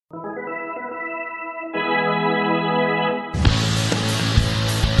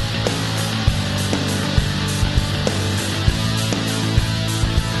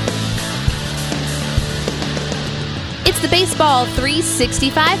Baseball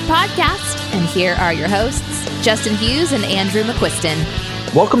 365 podcast, and here are your hosts, Justin Hughes and Andrew McQuiston.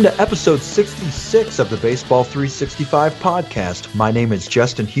 Welcome to episode 66 of the Baseball 365 podcast. My name is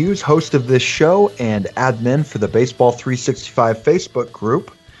Justin Hughes, host of this show and admin for the Baseball 365 Facebook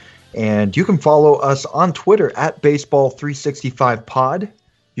group. And you can follow us on Twitter at Baseball 365 pod.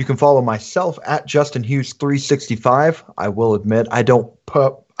 You can follow myself at Justin Hughes 365. I will admit I don't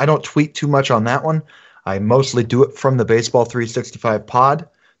tweet too much on that one. I mostly do it from the Baseball 365 pod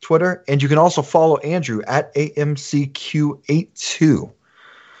Twitter. And you can also follow Andrew at AMCQ82.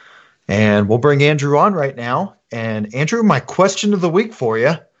 And we'll bring Andrew on right now. And Andrew, my question of the week for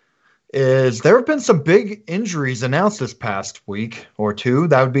you is there have been some big injuries announced this past week or two.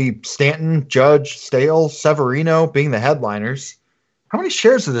 That would be Stanton, Judge, Stale, Severino being the headliners. How many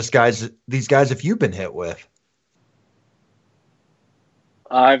shares of these guys have you been hit with?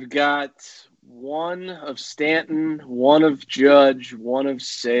 I've got one of Stanton, one of Judge, one of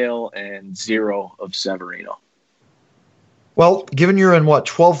Sale, and 0 of Severino. Well, given you're in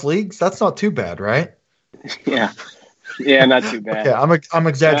 12 leagues, that's not too bad, right? Yeah, not too bad. Yeah, I'm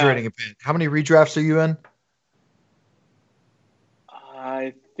exaggerating a bit. How many redrafts are you in?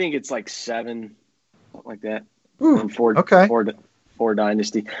 I think it's like 7, something like that. Ooh, and four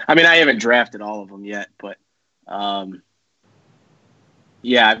Dynasty. I mean, I haven't drafted all of them yet, but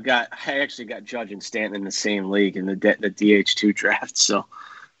yeah, I actually got Judge and Stanton in the same league in the DH2 draft, so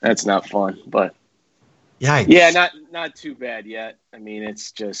that's not fun. But yikes. Yeah, not too bad yet. I mean,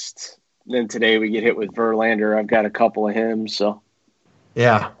 it's just then today we get hit with Verlander. I've got a couple of him, so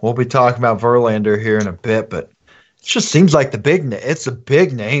yeah, we'll be talking about Verlander here in a bit, but it just seems like it's the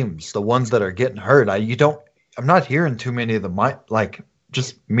big names, the ones that are getting hurt. I'm not hearing too many of the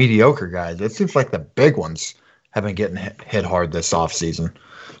just mediocre guys. It seems like the big ones have been getting hit hard this offseason,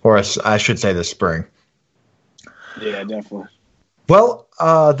 or I should say this spring. Yeah, definitely. Well,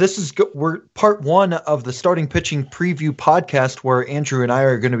 we're part one of the starting pitching preview podcast where Andrew and I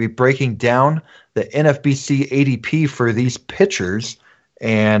are going to be breaking down the NFBC ADP for these pitchers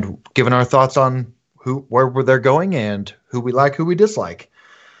and giving our thoughts on where they're going and who we like, who we dislike.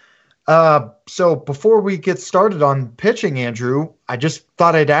 So before we get started on pitching, Andrew, I just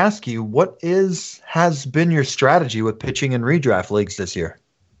thought I'd ask you, what has been your strategy with pitching in redraft leagues this year?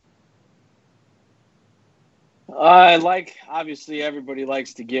 Obviously everybody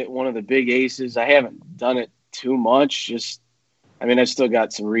likes to get one of the big aces. I haven't done it too much. I've still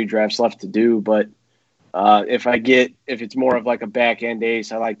got some redrafts left to do, but if it's more of like a back end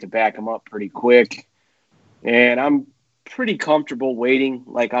ace, I like to back them up pretty quick. And I'm pretty comfortable waiting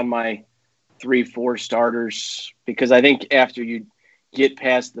like on my 3-4 starters, because I think after you get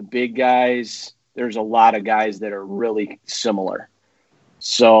past the big guys, there's a lot of guys that are really similar.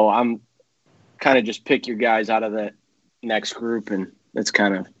 So I'm kind of just pick your guys out of that next group, and that's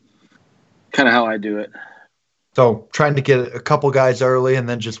kind of how I do it. So trying to get a couple guys early and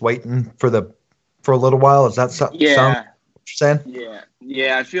then just waiting for a little while. Is that sound what you're saying? Yeah.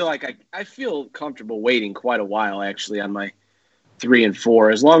 I feel comfortable waiting quite a while actually on my 3 and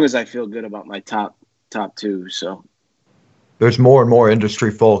 4, as long as I feel good about my top 2. So there's more and more industry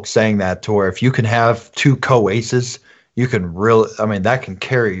folks saying that, to where if you can have 2 co-aces, you can that can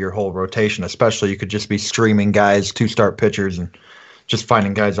carry your whole rotation. Especially you could just be streaming guys, 2-start pitchers, and just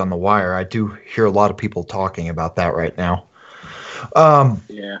finding guys on the wire. I do hear a lot of people talking about that right now.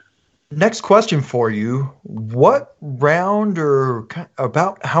 Yeah. Next question for you. What round or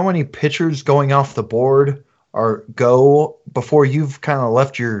about how many pitchers going off the board go before you've kind of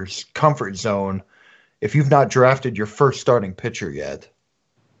left your comfort zone if you've not drafted your first starting pitcher yet?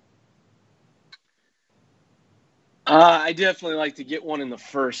 I definitely like to get one in the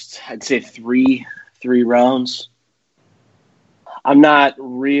first, I'd say 3 rounds. I'm not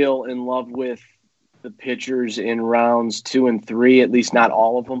real in love with the pitchers in rounds 2 and 3, at least not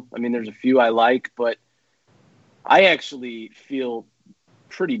all of them. I mean, there's a few I like, but I actually feel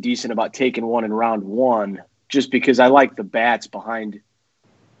pretty decent about taking one in round 1, just because I like the bats behind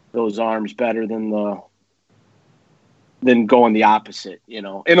those arms better than going the opposite, in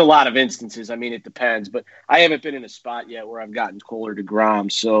a lot of instances. I mean, it depends, but I haven't been in a spot yet where I've gotten Kohler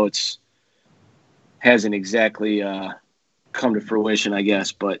DeGrom, so hasn't exactly come to fruition, I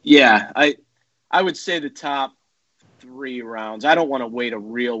guess. But yeah, I would say the top 3 rounds. I don't want to wait a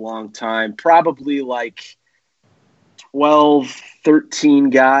real long time. Probably like 12, 13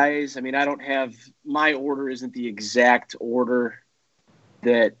 guys. I mean, my order isn't the exact order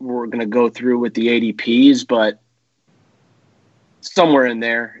that we're going to go through with the ADPs, but somewhere in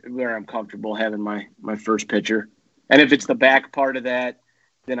there where I'm comfortable having my first pitcher. And if it's the back part of that,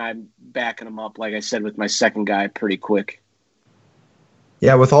 then I'm backing them up, like I said, with my second guy pretty quick.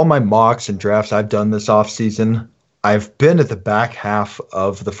 Yeah, with all my mocks and drafts I've done this offseason, I've been at the back half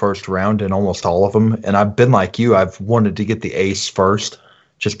of the first round in almost all of them. And I've been like you, I've wanted to get the ace first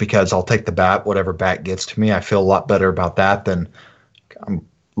just because I'll take the bat, whatever bat gets to me. I feel a lot better about that than,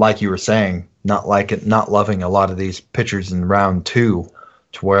 like you were saying, not loving a lot of these pitchers in round two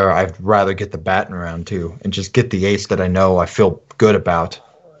to where I'd rather get the bat in round two and just get the ace that I know I feel good about.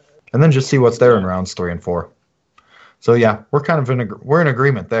 And then just see what's there in rounds 3 and 4. So yeah, we're kind of we're in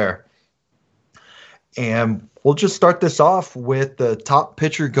agreement there. And we'll just start this off with the top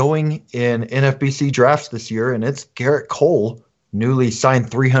pitcher going in NFBC drafts this year, and it's Garrett Cole, newly signed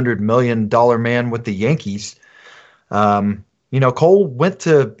 $300 million man with the Yankees. Cole went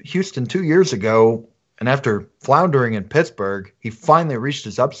to Houston 2 years ago, and after floundering in Pittsburgh, he finally reached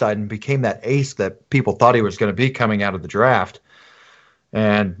his upside and became that ace that people thought he was going to be coming out of the draft.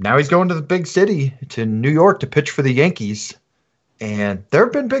 And now he's going to the big city, to New York, to pitch for the Yankees. And there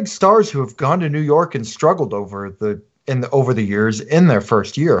have been big stars who have gone to New York and struggled over the years in their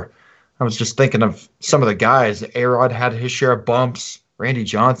first year. I was just thinking of some of the guys. A-Rod had his share of bumps. Randy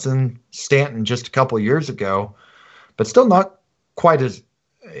Johnson, Stanton just a couple of years ago, but still not quite as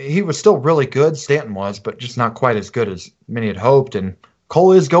 – he was still really good, Stanton was, but just not quite as good as many had hoped. And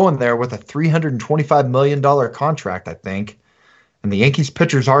Cole is going there with a $325 million contract, I think. And the Yankees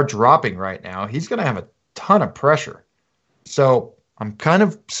pitchers are dropping right now. He's going to have a ton of pressure. So I'm kind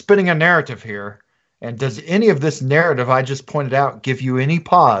of spinning a narrative here. And does any of this narrative I just pointed out give you any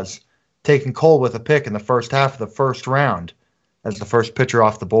pause taking Cole with a pick in the first half of the first round as the first pitcher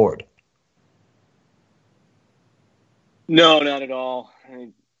off the board? No, not at all.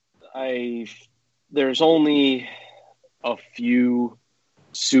 There's only a few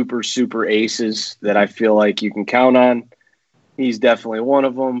super aces that I feel like you can count on. He's definitely one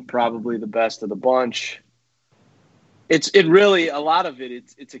of them, probably the best of the bunch. It really, a lot of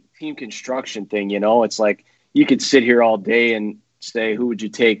it's a team construction thing, It's like you could sit here all day and say, who would you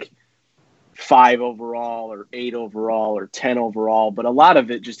take 5 overall or 8 overall or 10 overall? But a lot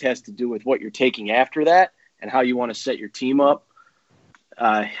of it just has to do with what you're taking after that and how you want to set your team up.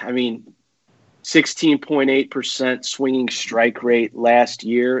 16.8% swinging strike rate last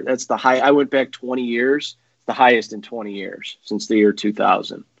year. That's the high. I went back 20 years. The highest in 20 years since the year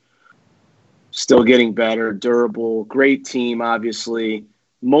 2000. Still getting better, durable, great team, obviously.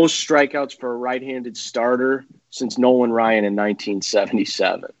 Most strikeouts for a right-handed starter since Nolan Ryan in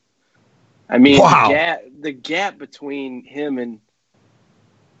 1977. Wow. The gap between him and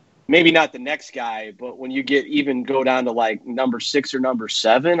maybe not the next guy, but when you go down to like number 6 or number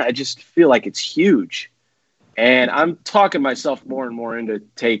 7, I just feel like it's huge. And I'm talking myself more and more into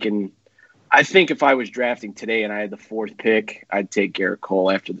taking – I think if I was drafting today and I had the 4th pick, I'd take Garrett Cole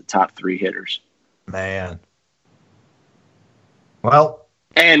after the top 3 hitters. Man. Well,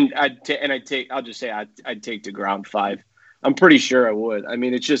 and I'd take DeGrom 5. I'm pretty sure I would.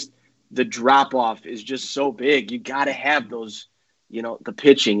 It's just the drop off is just so big. You got to have those, the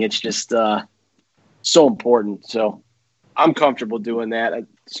pitching. It's just so important. So I'm comfortable doing that,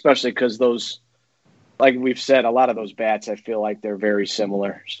 especially because those. Like we've said, a lot of those bats, I feel like they're very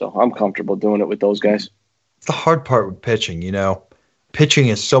similar. So I'm comfortable doing it with those guys. It's the hard part with pitching, Pitching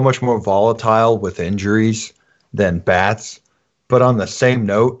is so much more volatile with injuries than bats. But on the same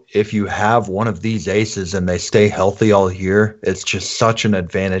note, if you have one of these aces and they stay healthy all year, it's just such an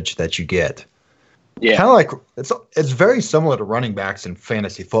advantage that you get. Yeah. Kind of like it's very similar to running backs in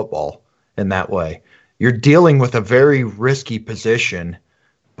fantasy football in that way. You're dealing with a very risky position,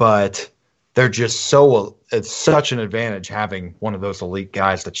 but they're just it's such an advantage having one of those elite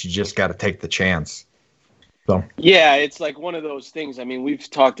guys that you just got to take the chance. So yeah, it's like one of those things. We've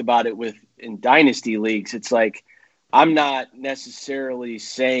talked about it in dynasty leagues. It's like I'm not necessarily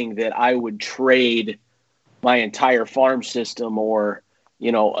saying that I would trade my entire farm system or,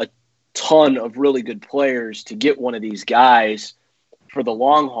 a ton of really good players to get one of these guys for the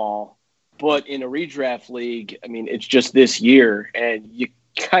long haul. But in a redraft league, it's just this year and you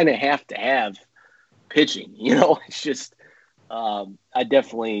kind of have to have pitching, it's just I'm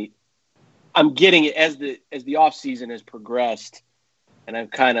getting it as the off season has progressed and I'm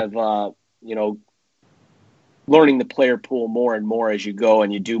kind of learning the player pool more and more as you go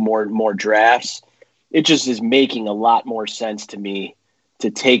and you do more and more drafts. It just is making a lot more sense to me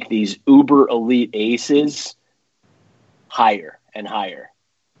to take these uber elite aces higher and higher.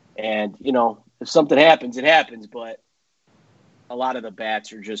 And, if something happens, it happens, but a lot of the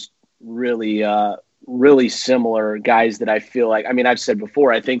bats are just really, really similar guys that I feel like, I've said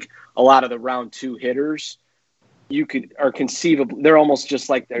before, I think a lot of the round 2 hitters are conceivable. They're almost just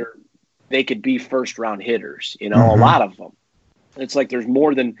like they could be first round hitters, a lot of them. It's like there's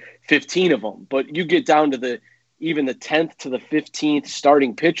more than 15 of them. But you get down to even the 10th to the 15th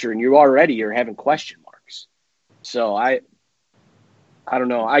starting pitcher, and you already are having question marks. So I don't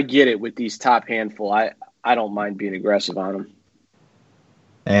know. I get it with these top handful. I don't mind being aggressive on them.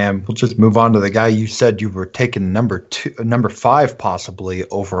 And we'll just move on to the guy you said you were taking number 5 possibly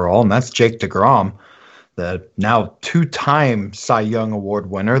overall, and that's Jake DeGrom, the now 2-time Cy Young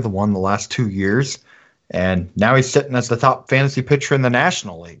Award winner, the one the last 2 years. And now he's sitting as the top fantasy pitcher in the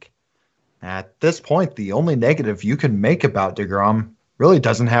National League. At this point, the only negative you can make about DeGrom really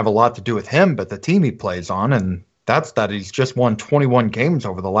doesn't have a lot to do with him, but the team he plays on, and that's that he's just won 21 games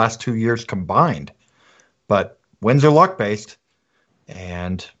over the last 2 years combined. But wins are luck-based.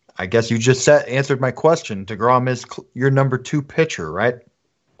 And I guess you just answered my question. DeGrom is your number 2 pitcher, right?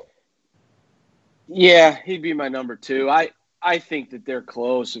 Yeah, he'd be my number 2. I think that they're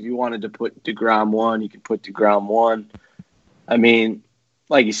close. If you wanted to put DeGrom 1, you could put DeGrom 1. I mean,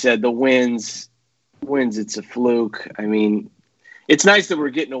 like you said, the wins, it's a fluke. I mean, it's nice that we're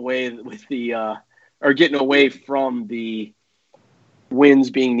getting away with getting away from the wins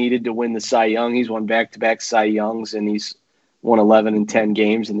being needed to win the Cy Young. He's won back-to-back Cy Youngs, and he's won 11 and 10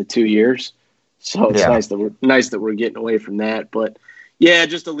 games in the 2 years. So it's nice that we're getting away from that. But yeah,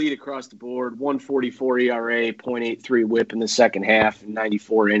 just a lead across the board. 1.44 ERA, 0.83 WHIP in the second half, and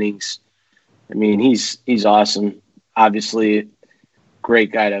 94 innings. I mean, he's awesome. Obviously,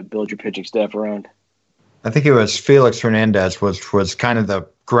 great guy to build your pitching staff around. I think it was Felix Hernandez was kind of the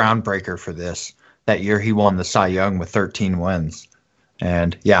groundbreaker for this. That year he won the Cy Young with 13 wins.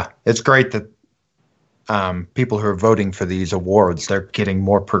 And yeah, it's great that people who are voting for these awards, they're getting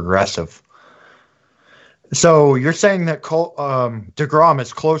more progressive. So you're saying that DeGrom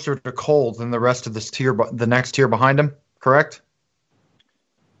is closer to Cole than the rest of this tier, the next tier behind him, correct?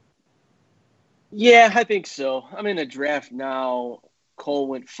 Yeah, I think so. I'm in a draft now. Cole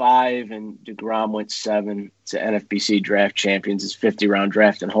went 5 and DeGrom went 7 to NFBC Draft Champions. It's 50-round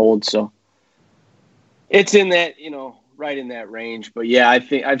draft and hold. So it's in that, right in that range. But yeah, I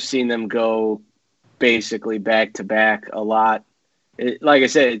think I've seen them go basically back to back a lot. Like I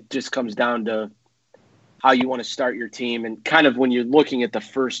said, it just comes down to how you want to start your team, and kind of when you're looking at the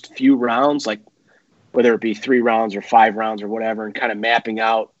first few rounds, like whether it be 3 rounds or 5 rounds or whatever, and kind of mapping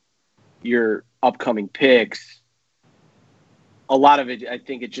out your upcoming picks. A lot of it, I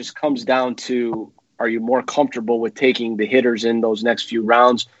think it just comes down to, are you more comfortable with taking the hitters in those next few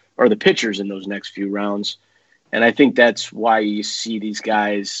rounds or the pitchers in those next few rounds? And I think that's why you see these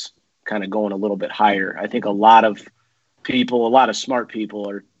guys kind of going a little bit higher. I think a lot of smart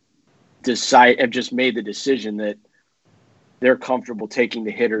people have just made the decision that they're comfortable taking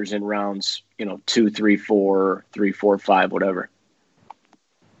the hitters in rounds, 2, 3, 4, 3, 4, 5, whatever.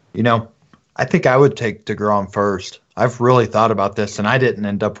 I think I would take DeGrom first. I've really thought about this, and I didn't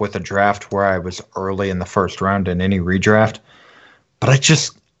end up with a draft where I was early in the first round in any redraft. But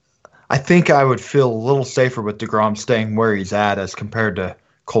I think I would feel a little safer with DeGrom staying where he's at as compared to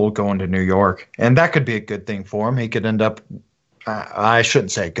Cole going to New York. And that could be a good thing for him. He could end up, I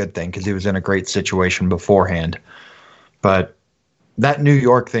shouldn't say a good thing because he was in a great situation beforehand. But that New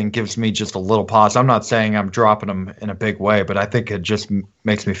York thing gives me just a little pause. I'm not saying I'm dropping him in a big way, but I think it just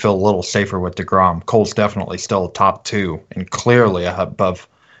makes me feel a little safer with DeGrom. Cole's definitely still top 2 and clearly above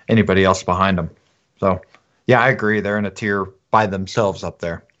anybody else behind him. So, yeah, I agree. They're in a tier by themselves up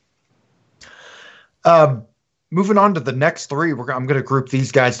there. Moving on to the next 3, I'm going to group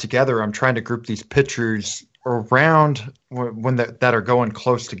these guys together. I'm trying to group these pitchers around when that are going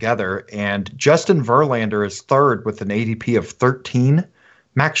close together. And Justin Verlander is 3rd with an ADP of 13.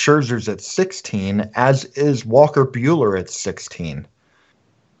 Max Scherzer's at 16, as is Walker Buehler at 16.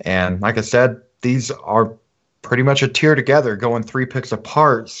 And like I said, these are pretty much a tier together, going 3 picks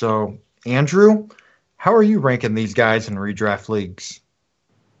apart. So, Andrew, how are you ranking these guys in redraft leagues?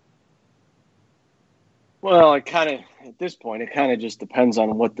 Well, at this point, it kind of just depends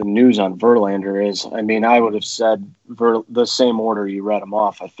on what the news on Verlander is. I mean, I would have said the same order you read them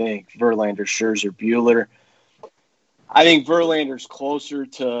off, I think. Verlander, Scherzer, Buehler. I think Verlander's closer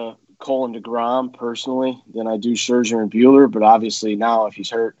to Cole and DeGrom, personally, than I do Scherzer and Buehler. But obviously now, if he's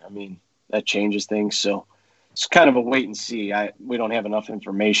hurt, I mean, that changes things. So it's kind of a wait and see. We don't have enough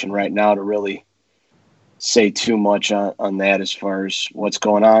information right now to really say too much on that as far as what's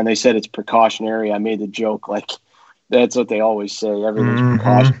going on. They said it's precautionary. I made the joke, like, that's what they always say.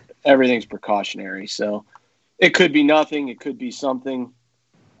 Everything's precautionary. So it could be nothing. It could be something.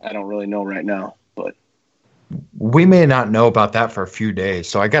 I don't really know right now, but we may not know about that for a few days.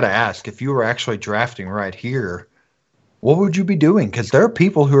 So I got to ask, if you were actually drafting right here, what would you be doing? Because there are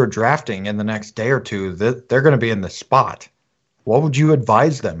people who are drafting in the next day or two that they're going to be in the spot. what would you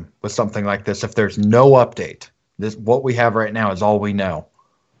advise them with something like this if there's no update? This what we have right now is all we know.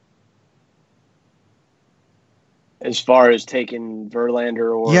 As far as taking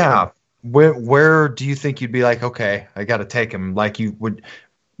Verlander or Yeah. Where do you think you'd be like, okay, I got to take him? Like you would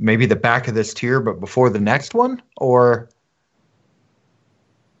maybe the back of this tier, but before the next one? Or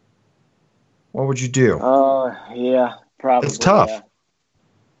what would you do? Yeah, probably. It's tough.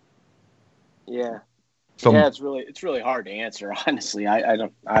 Yeah. So, Yeah, it's really hard to answer, honestly. I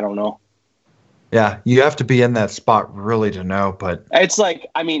don't know. yeah, you have to be in that spot really to know, but It's like,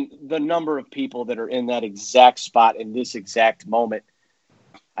 I mean, the number of people that are in that exact spot in this exact moment,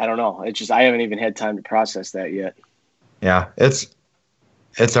 I don't know. It's just I haven't even had time to process that yet. yeah, it's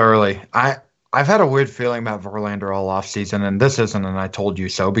early. I've had a weird feeling about Verlander all off season, and this isn't an I told you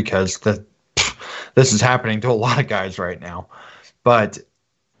so because this is happening to a lot of guys right now. But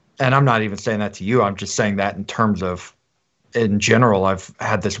and I'm not even saying that to you. I'm just saying that in terms of in general, I've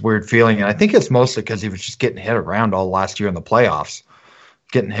had this weird feeling, and I think it's mostly because he was just getting hit around all last year in the playoffs.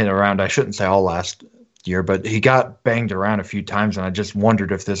 Getting hit around, I shouldn't say all last year, but he got banged around a few times, and I just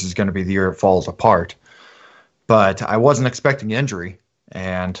wondered if this is going to be the year it falls apart. But I wasn't expecting injury,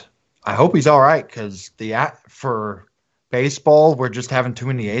 and I hope he's all right because for baseball, we're just having too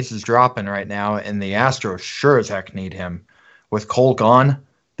many aces dropping right now, and the Astros sure as heck need him. With Cole gone,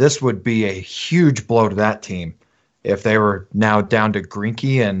 this would be a huge blow to that team if they were now down to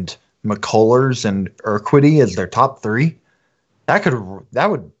Greinke and McCullers and Urquidy as their top three. That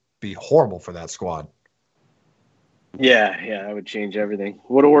would be horrible for that squad. Yeah, that would change everything.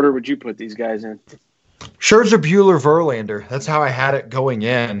 What order would you put these guys in? Scherzer, Buehler, Verlander. That's how I had it going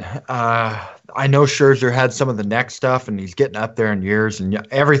in. I know Scherzer had some of the neck stuff, and he's getting up there in years. And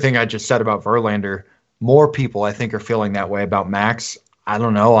everything I just said about Verlander, more people I think are feeling that way about Max. I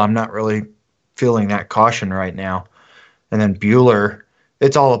don't know. I'm not really feeling that caution right now. And then Buehler,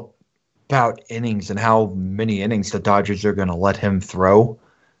 it's all about innings and how many innings the Dodgers are going to let him throw.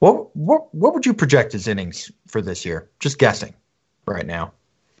 What would you project his innings for this year? Just guessing right now.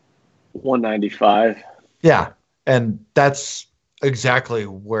 195. Yeah, and that's exactly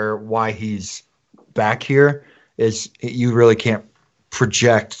why he's back here is you really can't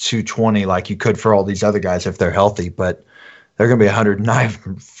project 220 like you could for all these other guys if they're healthy, but they're going to be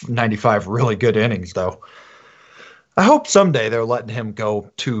 195 really good innings though. I hope someday they're letting him go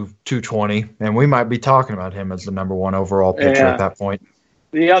to 220, and we might be talking about him as the number one overall pitcher at that point.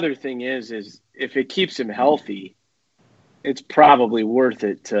 The other thing is if it keeps him healthy, it's probably worth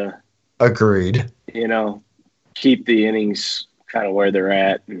it to Agreed. Keep the innings kind of where they're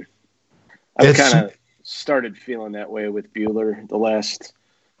at. And I've kind of started feeling that way with Buehler the last,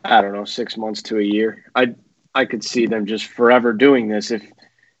 6 months to a year. I could see them just forever doing this if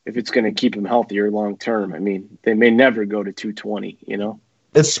it's going to keep him healthier long term. I mean, they may never go to 220,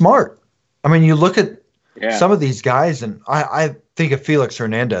 It's smart. I mean, you look at some of these guys, and I think of Felix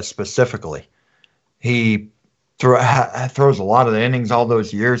Hernandez specifically. He throws a lot of the innings all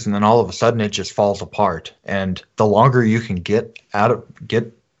those years, and then all of a sudden it just falls apart. And the longer you can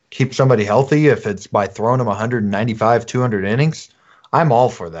keep somebody healthy, if it's by throwing them 195, 200 innings, I'm all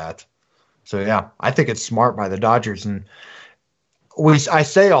for that. So yeah, I think it's smart by the Dodgers. And I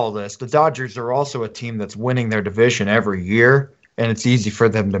say all this, the Dodgers are also a team that's winning their division every year, and it's easy for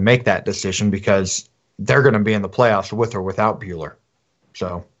them to make that decision because they're going to be in the playoffs with or without Buehler.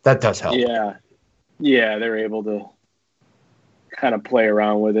 So that does help. Yeah, they're able to kind of play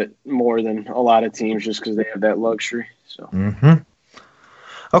around with it more than a lot of teams just because they have that luxury. So. Mm-hmm.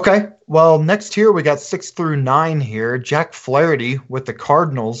 Okay, well, next here we got 6 through 9 here. Jack Flaherty with the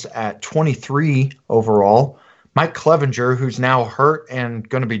Cardinals at 23 overall. Mike Clevinger, who's now hurt and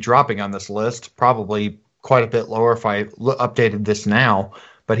going to be dropping on this list, probably quite a bit lower if I updated this now,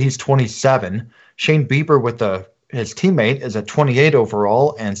 but he's 27. Shane Bieber with his teammate is at 28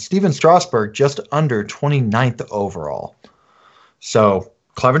 overall, and Steven Strasburg just under 29th overall. So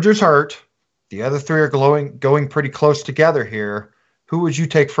Clevenger's hurt. The other three are going pretty close together here. Who would you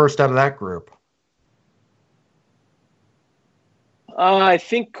take first out of that group? I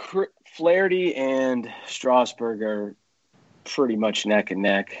think Flaherty and Strasburg are pretty much neck and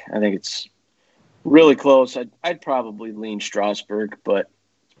neck. I think it's really close. I'd probably lean Strasburg, but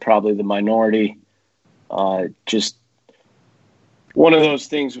it's probably the minority. Just one of those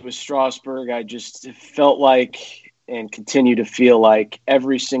things with Strasburg, I just felt like and continue to feel like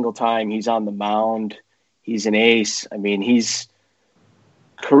every single time he's on the mound, he's an ace. I mean, his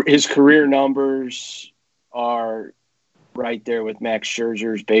career numbers are right there with Max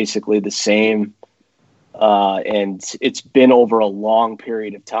Scherzer's, basically the same. And it's been over a long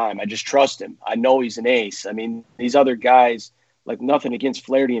period of time. I just trust him. I know he's an ace. I mean, these other guys like nothing against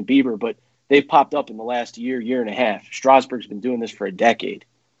Flaherty and Bieber, but they've popped up in the last year and a half. Strasburg's been doing this for a decade.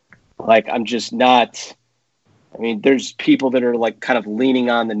 Like, I'm just not – I mean, there's people that are, like, kind of leaning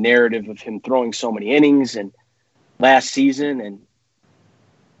on the narrative of him throwing so many innings and last season. And,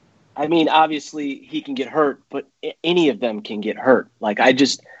 I mean, obviously he can get hurt, but any of them can get hurt. Like, I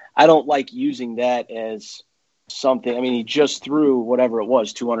don't like using that as – something. I mean, he just threw whatever it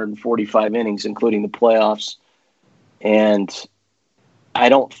was, 245 innings, including the playoffs. And I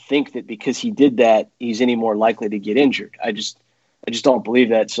don't think that because he did that, he's any more likely to get injured. I just don't believe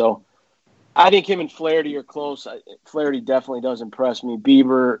that. So I think him and Flaherty are close. Flaherty definitely does impress me.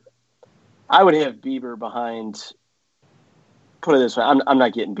 Bieber, I would have Bieber behind, put it this way, I'm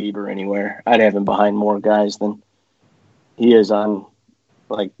not getting Bieber anywhere. I'd have him behind more guys than he is on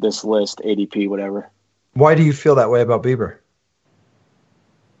like this list, ADP, whatever. Why do you feel that way about Bieber?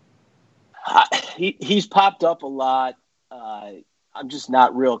 He's popped up a lot. I'm just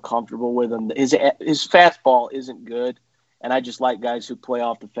not real comfortable with him. His fastball isn't good, and I just like guys who play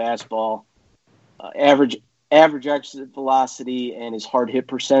off the fastball. Average exit velocity and his hard hit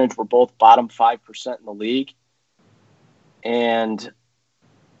percentage were both bottom 5% in the league. And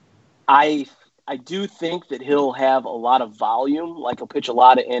I do think that he'll have a lot of volume, like he'll pitch a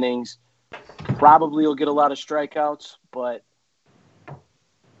lot of innings. Probably he'll get a lot of strikeouts, but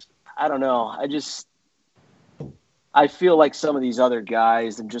I don't know. I feel like some of these other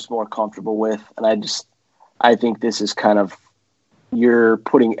guys I'm just more comfortable with, and I think this is kind of, you're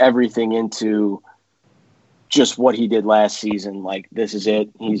putting everything into just what he did last season. Like, this is it.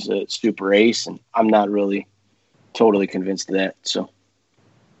 He's a super ace, and I'm not really totally convinced of that. So,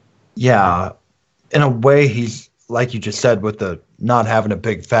 yeah, in a way, he's, like you just said, with the not having a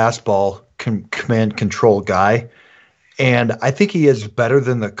big fastball, command control guy. And I think he is better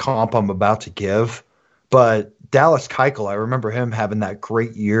than the comp I'm about to give. But Dallas Keuchel, I remember him having that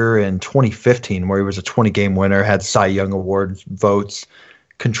great year in 2015 where he was a 20-game winner, had Cy Young Award votes,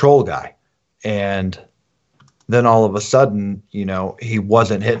 control guy. And then all of a sudden, you know, he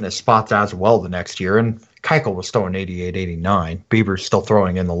wasn't hitting his spots as well the next year. And Keuchel was throwing 88, 89. Bieber's still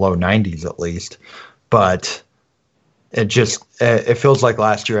throwing in the low 90s at least. But it feels like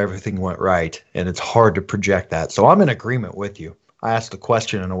last year everything went right, and it's hard to project that. So I'm in agreement with you. I asked the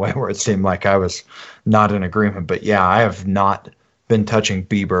question in a way where it seemed like I was not in agreement, but yeah, I have not been touching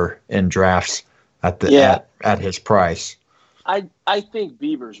Bieber in drafts at his price. I think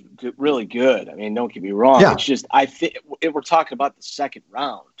Bieber's really good. I mean, don't get me wrong. Yeah. It's just we're talking about the second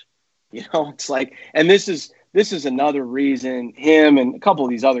round. You know, it's like, and this is another reason him and a couple of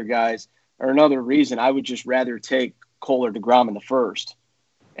these other guys are another reason I would just rather take Cole or DeGrom in the first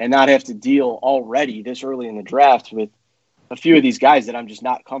and not have to deal already this early in the draft with a few of these guys that I'm just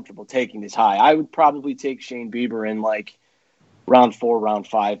not comfortable taking this high. I would probably take Shane Bieber in like round 4, round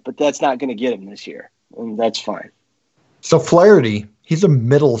 5, but that's not going to get him this year, and that's fine. So Flaherty, he's a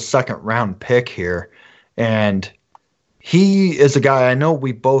middle second round pick here, and he is a guy I know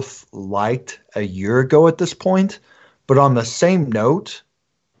we both liked a year ago at this point, but on the same note,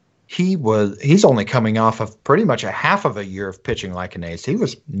 he's only coming off of pretty much a half of a year of pitching like an ace. He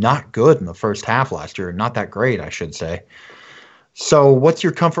was not good in the first half last year. Not that great, I should say. So what's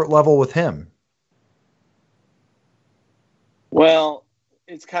your comfort level with him? Well,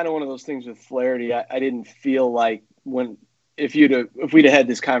 it's kind of one of those things with Flaherty. I didn't feel like if we'd have had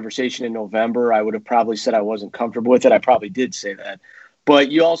this conversation in November, I would have probably said I wasn't comfortable with it. I probably did say that.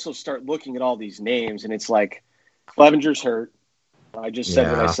 But you also start looking at all these names, and it's like Clevenger's hurt. I just said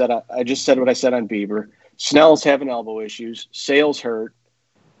what I said. I just said what I said on Bieber. Snell's having elbow issues. Sale's hurt.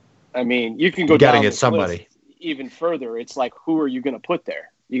 I mean, you can go down to get somebody even further. It's like, who are you going to put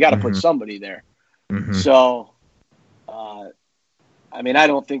there? You got to put somebody there. Mm-hmm. So, I mean, I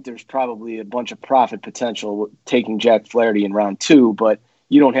don't think there's probably a bunch of profit potential taking Jack Flaherty in round 2, but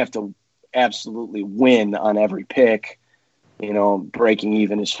you don't have to absolutely win on every pick. You know, breaking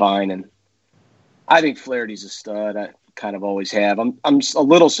even is fine, and I think Flaherty's a stud. I kind of always have. I'm a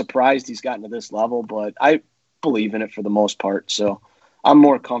little surprised he's gotten to this level, but I believe in it for the most part. So I'm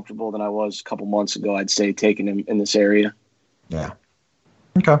more comfortable than I was a couple months ago, I'd say, taking him in this area. Yeah.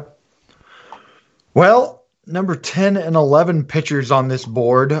 Okay. Well, number 10 and 11 pitchers on this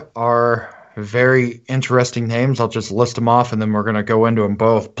board are very interesting names. I'll just list them off, and then we're going to go into them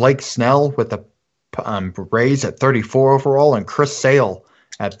both. Blake Snell with the Rays at 34 overall, and Chris Sale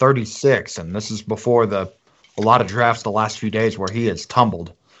at 36. And this is before a lot of drafts the last few days where he has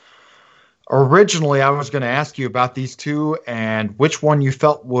tumbled. Originally, I was going to ask you about these two and which one you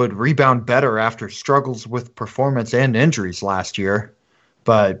felt would rebound better after struggles with performance and injuries last year.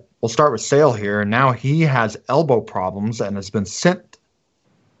 But we'll start with Sale here. Now he has elbow problems and has been sent.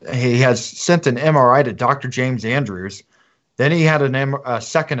 He has sent an MRI to Dr. James Andrews. Then he had a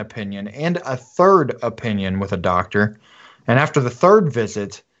second opinion and a third opinion with a doctor. And after the third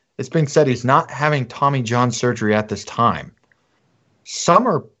visit, it's being said he's not having Tommy John surgery at this time. Some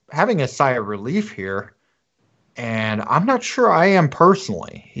are having a sigh of relief here, and I'm not sure I am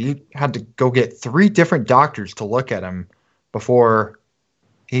personally. He had to go get 3 different doctors to look at him before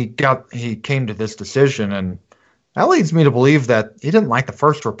he came to this decision, and that leads me to believe that he didn't like the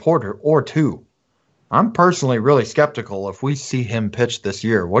first report or 2. I'm personally really skeptical if we see him pitch this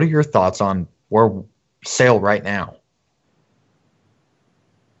year. What are your thoughts on where Sale right now?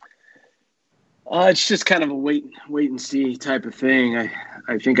 It's just kind of a wait and see type of thing.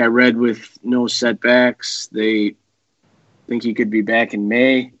 I think I read with no setbacks. They think he could be back in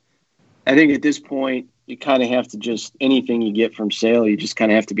May. I think at this point, you kind of have to just, anything you get from Sale, you just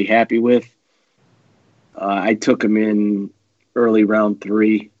kind of have to be happy with. I took him in early round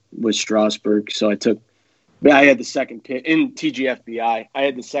 3 with Strasburg. So I had the second pick in TGFBI. I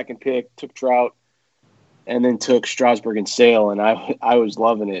had the second pick, took Trout, and then took Strasburg and Sale, and I was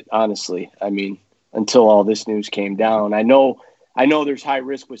loving it, honestly. I mean, until all this news came down. I know there's high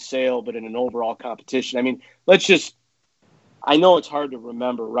risk with Sale, but in an overall competition, I mean, I know it's hard to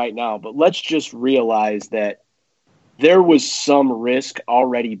remember right now, but let's just realize that there was some risk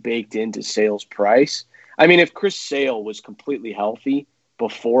already baked into Sale's price. I mean, if Chris Sale was completely healthy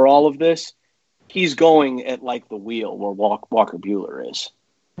before all of this, he's going at like the wheel where Walker Buehler is.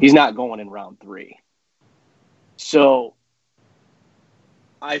 He's not going in round 3. So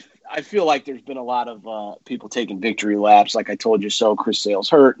I feel like there's been a lot of people taking victory laps. Like I told you so, Chris Sale's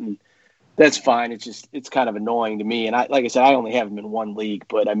hurt, and that's fine. It's kind of annoying to me. And like I said, I only have him in 1 league,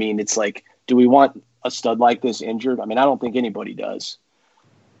 but I mean, it's like, do we want a stud like this injured? I mean, I don't think anybody does.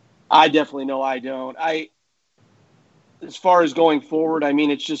 I definitely know I don't. As far as going forward, I mean,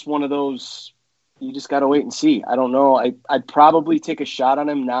 it's just one of those, you just got to wait and see. I don't know. I'd probably take a shot on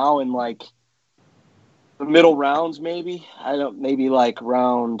him now in like the middle rounds, maybe. Maybe like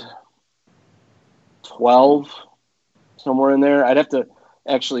round 12, somewhere in there. I'd have to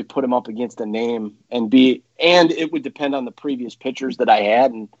actually put him up against a name and it would depend on the previous pitchers that I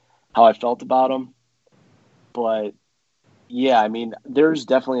had and how I felt about them. But yeah, I mean, there's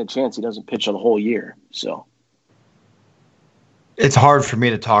definitely a chance he doesn't pitch the whole year. So it's hard for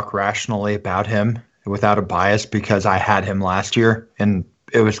me to talk rationally about him without a bias because I had him last year and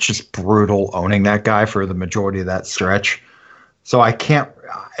it was just brutal owning that guy for the majority of that stretch. So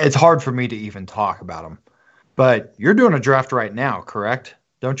it's hard for me to even talk about him. But you're doing a draft right now, correct?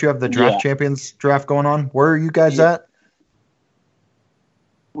 Don't you have the Draft Champions draft going on? Where are you guys at?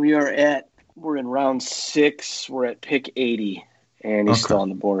 We're in round 6. We're at pick 80, and he's still on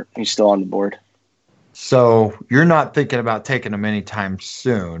the board. So you're not thinking about taking him anytime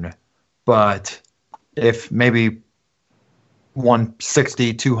soon, but if maybe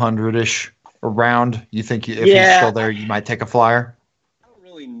 160, 200-ish around, you think if he's still there, you might take a flyer? I don't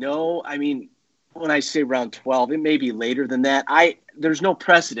really know. I mean, when I say round 12, it may be later than that. There's no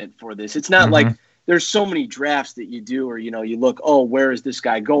precedent for this. It's not like there's so many drafts that you do or, you look, where is this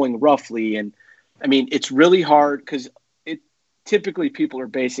guy going roughly? And, I mean, it's really hard because typically people are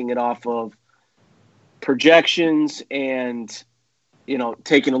basing it off of projections and,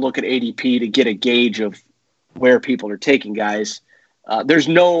 taking a look at ADP to get a gauge of where people are taking guys. There's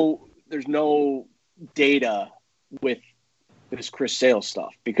no data with this Chris Sale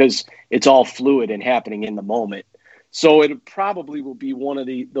stuff because it's all fluid and happening in the moment. So it probably will be one of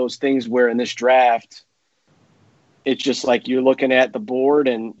those things where in this draft, it's just like you're looking at the board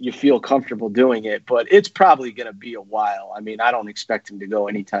and you feel comfortable doing it, but it's probably going to be a while. I mean, I don't expect him to go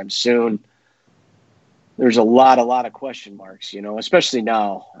anytime soon. There's a lot of question marks, especially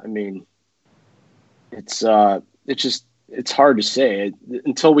now. I mean, it's hard to say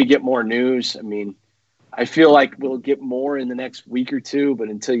until we get more news. I mean, I feel like we'll get more in the next week or 2, but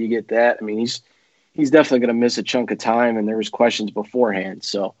until you get that, I mean, he's definitely going to miss a chunk of time, and there was questions beforehand.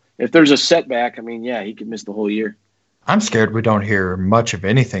 So if there's a setback, I mean, yeah, he could miss the whole year. I'm scared we don't hear much of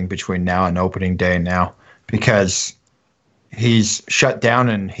anything between now and opening day now because he's shut down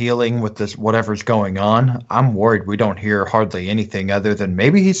and healing with this whatever's going on. I'm worried we don't hear hardly anything other than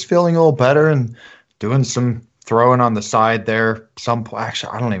maybe he's feeling a little better and doing some throwing on the side there.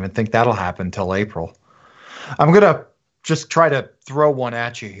 Actually, I don't even think that'll happen until April. I'm going to just try to throw one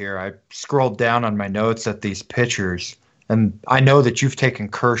at you here. I scrolled down on my notes at these pitchers, and I know that you've taken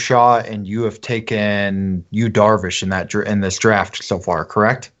Kershaw and you have taken Yu Darvish in this draft so far,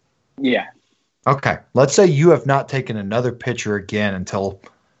 correct? Yeah. Okay. Let's say you have not taken another pitcher again until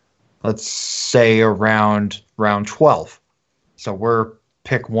let's say around round 12. So we're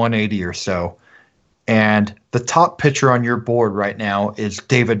pick 180 or so. And the top pitcher on your board right now is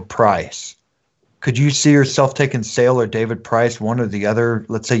David Price. Could you see yourself taking Sale or David Price, one or the other?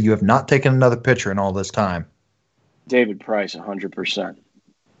 Let's say you have not taken another pitcher in all this time. David Price, 100%.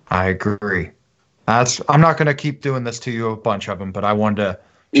 I agree. I'm not going to keep doing this to you, a bunch of them, but I wanted to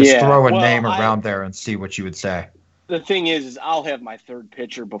just throw a name around there and see what you would say. The thing is I'll have my third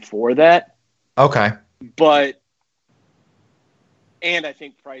pitcher before that. Okay. And I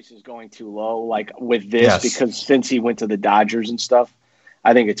think Price is going too low, like with this, because since he went to the Dodgers and stuff,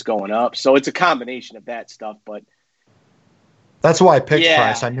 I think it's going up. So it's a combination of that stuff. But that's why I picked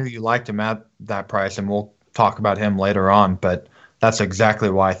Price. I knew you liked him at that price, and we'll talk about him later on. But that's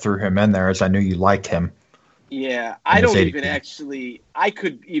exactly why I threw him in there, as I knew you liked him. Yeah, I don't even actually. I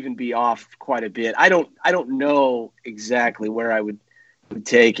could even be off quite a bit. I don't know exactly where I would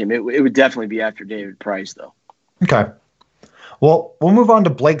take him. It would definitely be after David Price, though. Okay. Well, we'll move on to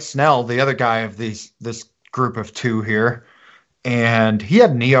Blake Snell, the other guy of this group of two here. And he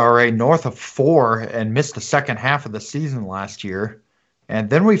had an ERA north of 4 and missed the second half of the season last year. And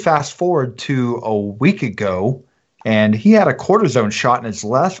then we fast forward to a week ago, and he had a cortisone shot in his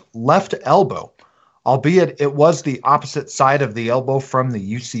left elbow, albeit it was the opposite side of the elbow from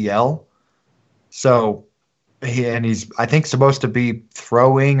the UCL. So he's, I think, supposed to be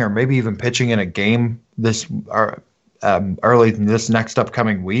throwing or maybe even pitching in a game this early this next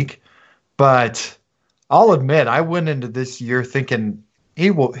upcoming week. But I'll admit, I went into this year thinking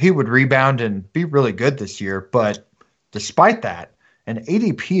he would rebound and be really good this year. But despite that, an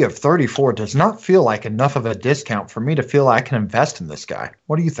ADP of 34 does not feel like enough of a discount for me to feel I can invest in this guy.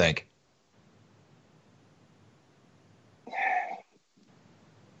 What do you think?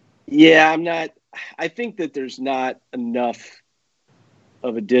 Yeah, I'm not. I think that there's not enough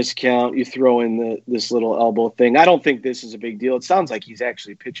of a discount. You throw in this little elbow thing. I don't think this is a big deal. It sounds like he's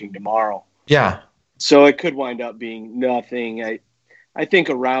actually pitching tomorrow. Yeah. So it could wind up being nothing. I think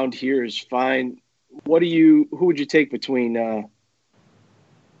around here is fine. Who would you take between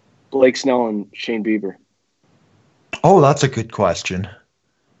Blake Snell and Shane Bieber? Oh, that's a good question.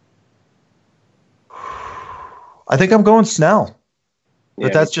 I think I'm going Snell.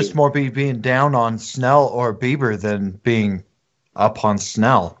 But that's just more being down on Snell or Bieber than being up on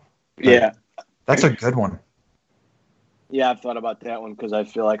Snell. But yeah. That's a good one. Yeah, I've thought about that one because I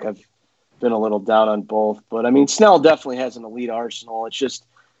feel like I've been a little down on both. But, I mean, Snell definitely has an elite arsenal. It's just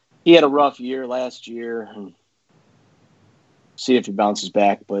he had a rough year last year. See if he bounces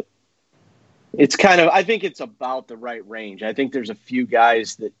back. But it's kind of – I think it's about the right range. I think there's a few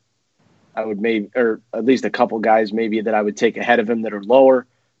guys that I would maybe – or at least a couple guys maybe that I would take ahead of him that are lower,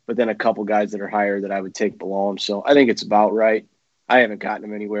 but then a couple guys that are higher that I would take below him. So I think it's about right. I haven't gotten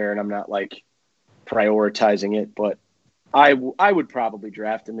him anywhere, and I'm not, like, prioritizing it. But I would probably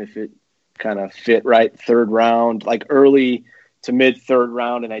draft him if it kind of fit right, third round, like early to mid-third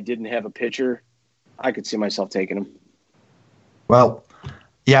round, and I didn't have a pitcher. I could see myself taking him. Well,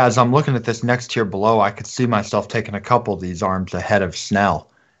 yeah, as I'm looking at this next tier below, I could see myself taking a couple of these arms ahead of Snell.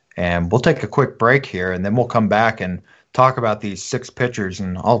 And we'll take a quick break here, and then we'll come back and talk about these 6 pitchers,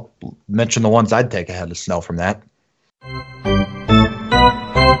 and I'll mention the ones I'd take ahead of Snell from that.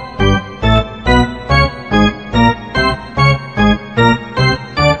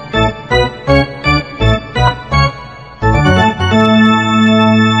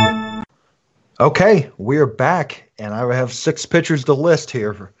 Okay, we are back, and I have 6 pitchers to list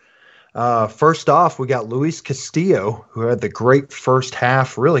here. First off, we got Luis Castillo, who had the great first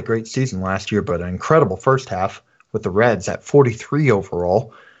half, really great season last year, but an incredible first half with the Reds at 43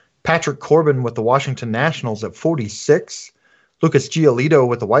 overall. Patrick Corbin with the Washington Nationals at 46. Lucas Giolito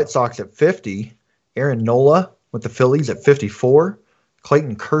with the White Sox at 50. Aaron Nola with the Phillies at 54.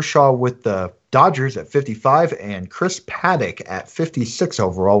 Clayton Kershaw with the Dodgers at 55. And Chris Paddock at 56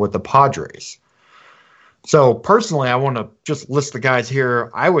 overall with the Padres. So personally, I want to just list the guys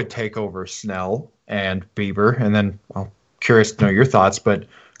here I would take over Snell and Bieber, and then I'm curious to know your thoughts. But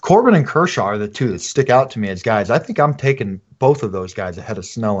Corbin and Kershaw are the two that stick out to me as guys. I think I'm taking both of those guys ahead of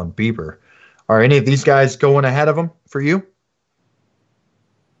Snell and Bieber. Are any of these guys going ahead of them for you?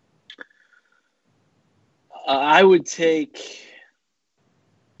 I would take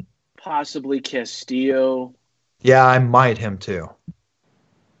possibly Castillo. Yeah, I might him too.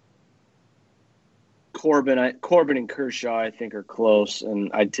 Corbin and Kershaw, I think, are close, and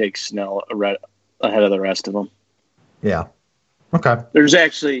I'd take Snell ahead of the rest of them. Yeah. Okay. There's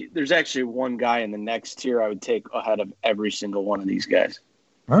actually one guy in the next tier I would take ahead of every single one of these guys.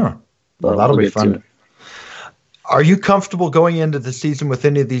 Oh, well, that'll be fun. Are you comfortable going into the season with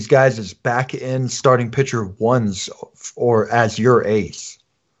any of these guys as back-end starting pitcher ones or as your ace?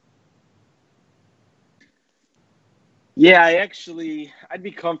 Yeah, I'd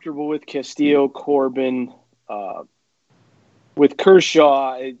be comfortable with Castillo, Corbin, with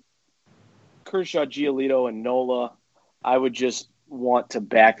Kershaw, Giolito, and Nola. I would just want to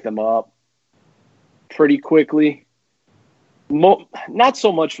back them up pretty quickly. Not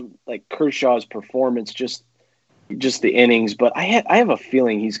so much like Kershaw's performance, just the innings, but I have a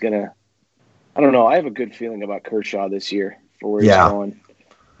feeling he's gonna. I don't know. I have a good feeling about Kershaw this year for where he's going.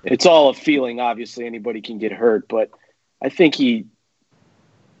 It's all a feeling. Obviously, anybody can get hurt, but I think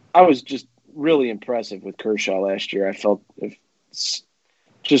I was just really impressive with Kershaw last year. I felt it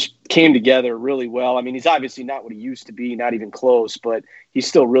just came together really well. I mean, he's obviously not what he used to be, not even close, but he's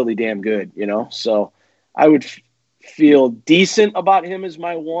still really damn good, you know? So I would feel decent about him as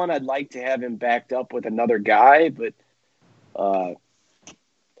my one. I'd like to have him backed up with another guy, but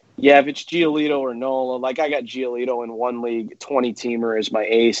yeah, if it's Giolito or Nola, like I got Giolito in one league, 20-teamer as my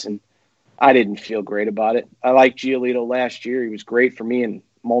ace, and I didn't feel great about it. I liked Giolito last year. He was great for me in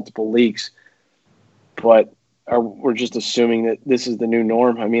multiple leagues, but we're just assuming that this is the new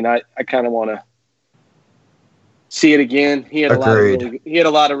norm. I mean, I kind of want to see it again. He had a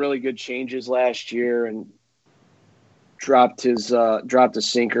lot of really good changes last year, and dropped a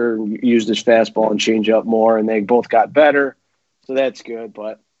sinker, used his fastball and changeup more, and they both got better, so that's good.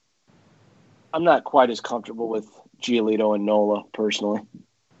 But I'm not quite as comfortable with Giolito and Nola personally.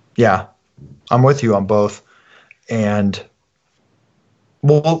 Yeah, I'm with you on both. And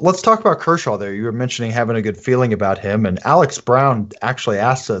well, let's talk about Kershaw there. You were mentioning having a good feeling about him, and Alex Brown actually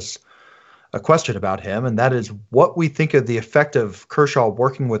asked us a question about him, and that is what we think of the effect of Kershaw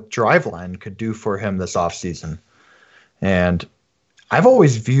working with Driveline could do for him this offseason. And I've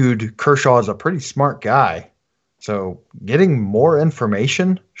always viewed Kershaw as a pretty smart guy, so getting more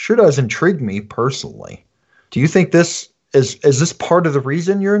information sure does intrigue me personally. Do you think this is this part of the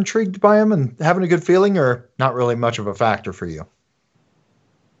reason you're intrigued by him and having a good feeling, or not really much of a factor for you?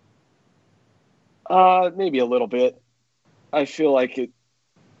 Maybe a little bit. I feel like it.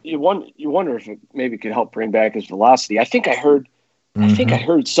 You wonder if it maybe could help bring back his velocity. I think I heard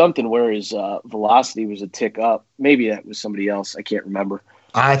something where his velocity was a tick up. Maybe that was somebody else. I can't remember.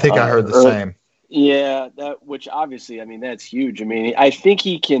 I think I heard the same. Yeah, which obviously, I mean, that's huge. I mean, I think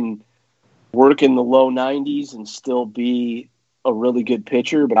he can work in the low 90s and still be a really good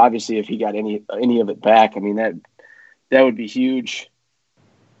pitcher. But obviously, if he got any of it back, I mean, that would be huge.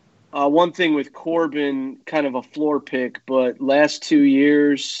 One thing with Corbin, kind of a floor pick, but last 2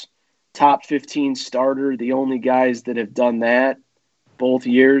 years, top 15 starter, the only guys that have done that both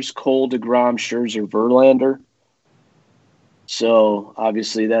years, Cole, DeGrom, Scherzer, Verlander. So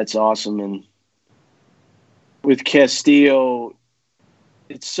obviously that's awesome. And with Castillo,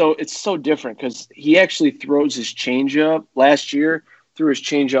 it's so different because he actually throws his changeup. Last year, threw his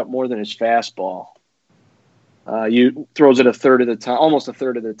changeup more than his fastball. Throws it a third of the time, almost a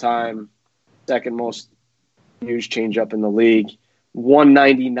third of the time. Second most used changeup in the league.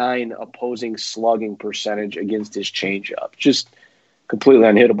 199 opposing slugging percentage against his changeup. Just completely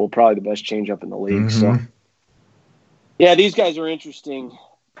unhittable. Probably the best changeup in the league. Mm-hmm. So, yeah, these guys are interesting.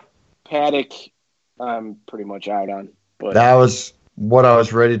 Paddock, I'm pretty much out on. But that was what I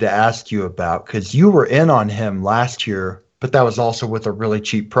was ready to ask you about, because you were in on him last year, but that was also with a really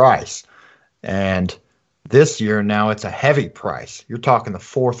cheap price. And this year, now it's a heavy price. You're talking the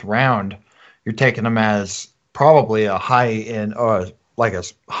fourth round. You're taking him as probably a high-end, like a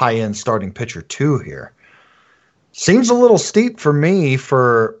high-end starting pitcher too here. Seems a little steep for me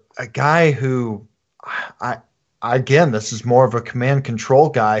for a guy who, again, this is more of a command control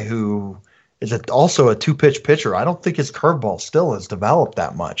guy who is also a two-pitch pitcher. I don't think his curveball still has developed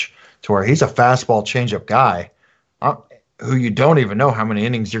that much to where he's a fastball changeup guy who you don't even know how many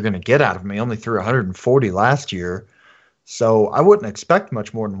innings you're going to get out of him. He only threw 140 last year. So I wouldn't expect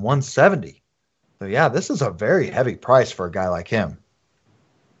much more than 170. So, yeah, this is a very heavy price for a guy like him.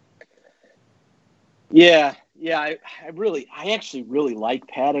 Yeah, I actually really like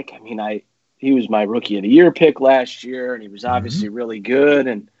Paddock. I mean, he was my Rookie of the Year pick last year, and he was obviously really good.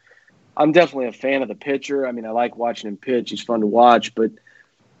 And I'm definitely a fan of the pitcher. I mean, I like watching him pitch. He's fun to watch, but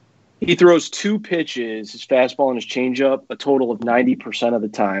he throws two pitches, his fastball and his changeup, a total of 90% of the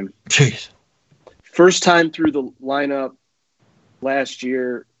time. Jeez. First time through the lineup last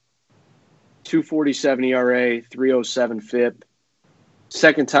year, 2.47 ERA, 3.07 FIP.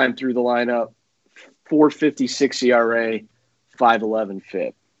 Second time through the lineup, 4.56 ERA, 5.11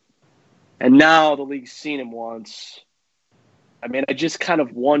 FIP. And now the league's seen him once. I mean, I just kind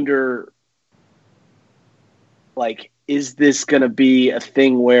of wonder, like, is this going to be a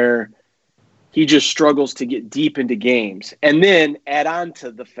thing where he just struggles to get deep into games? And then add on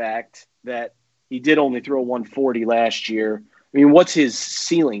to the fact that he did only throw 140 last year. I mean, what's his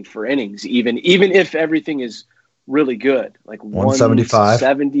ceiling for innings, even if everything is really good? Like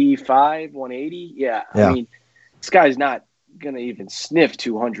 175, 180? Yeah. I mean, this guy's not going to even sniff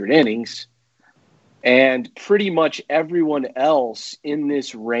 200 innings. And pretty much everyone else in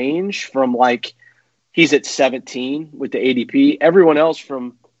this range from, like, he's at 17 with the ADP. Everyone else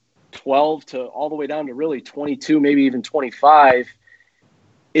from 12 to all the way down to really 22, maybe even 25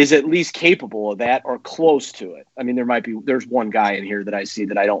 is at least capable of that or close to it. I mean, there's one guy in here that I see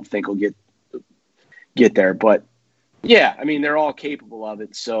that I don't think will get there, but yeah, I mean, they're all capable of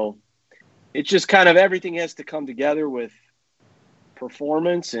it. So it's just kind of everything has to come together with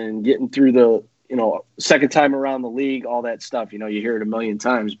performance and getting through the, second time around the league, all that stuff. You hear it a million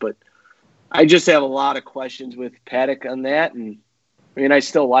times, but I just have a lot of questions with Paddock on that. And I mean, I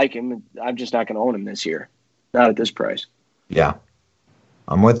still like him. I'm just not going to own him this year. Not at this price. Yeah,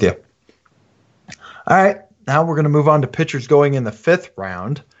 I'm with you. All right, now we're going to move on to pitchers going in the 5th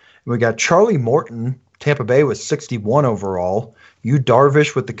round. We got Charlie Morton, Tampa Bay, with 61 overall. Yu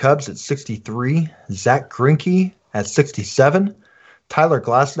Darvish with the Cubs at 63. Zach Greinke at 67. Tyler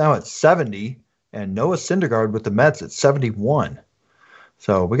Glasnow at 70. And Noah Syndergaard with the Mets at 71.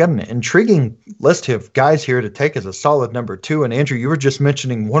 So we got an intriguing list of guys here to take as a solid number 2. And Andrew, you were just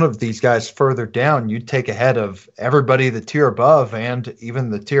mentioning one of these guys further down. You'd take ahead of everybody the tier above and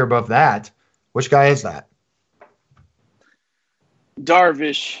even the tier above that. Which guy is that?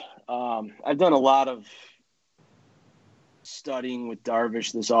 Darvish. I've done a lot of studying with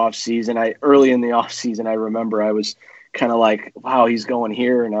Darvish this offseason. Early in the offseason, I remember I was kind of like, wow, he's going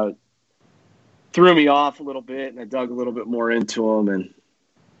here. And it threw me off a little bit, and I dug a little bit more into him. And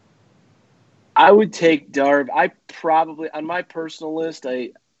I would take I probably, on my personal list,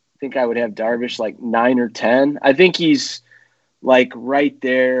 I think I would have Darvish like 9 or 10. I think he's like right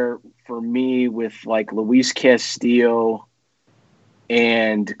there for me with like Luis Castillo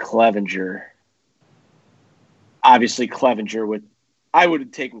and Clevinger. Obviously, I would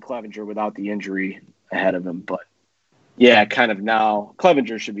have taken Clevinger without the injury ahead of him, but yeah, kind of now.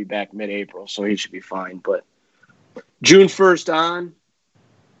 Clevinger should be back mid-April, so he should be fine. But June 1st on,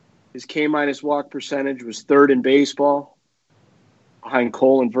 his K- walk percentage was 3rd in baseball behind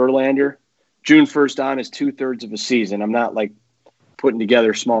Cole and Verlander. June 1st on is 2/3 of a season. I'm not like putting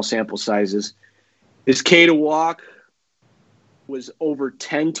together small sample sizes. His K to walk was over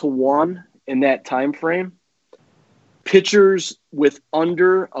 10-1 in that time frame. Pitchers with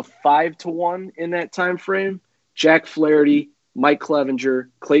under a 5-1 in that time frame: Jack Flaherty, Mike Clevinger,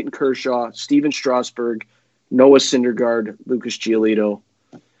 Clayton Kershaw, Steven Strasburg, Noah Syndergaard, Lucas Giolito.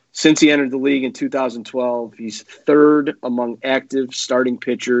 Since he entered the league in 2012, he's 3rd among active starting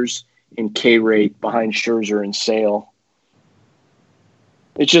pitchers in K rate behind Scherzer and Sale.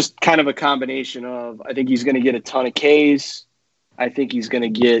 It's just kind of a combination of, I think he's going to get a ton of Ks. I think he's going to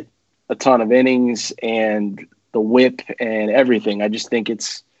get a ton of innings and the whip and everything. I think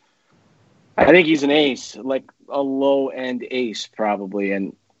he's an ace, like a low-end ace probably.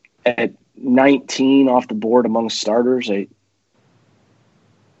 And at 19 off the board among starters,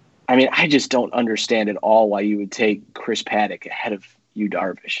 I just don't understand at all why you would take Chris Paddock ahead of Yu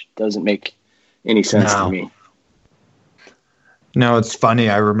Darvish. Doesn't make any sense to me. No, it's funny.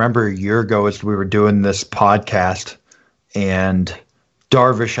 I remember a year ago as we were doing this podcast, and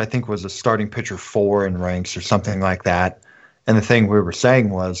Darvish, I think, was a starting pitcher 4 in ranks or something like that. And the thing we were saying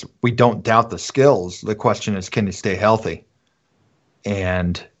was, we don't doubt the skills. The question is, can he stay healthy?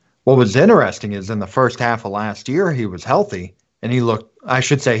 And what was interesting is in the first half of last year, he was healthy, and he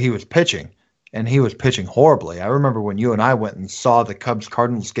was pitching, and he was pitching horribly. I remember when you and I went and saw the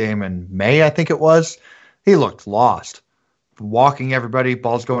Cubs-Cardinals game in May, I think it was, he looked lost. Walking everybody,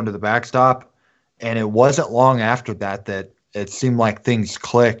 balls going to the backstop. And it wasn't long after that it seemed like things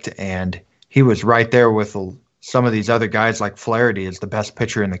clicked, and he was right there with some of these other guys like Flaherty as the best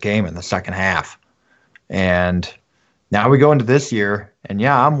pitcher in the game in the second half. And now we go into this year, and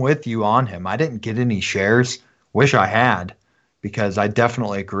yeah, I'm with you on him. I didn't get any shares. Wish I had, because I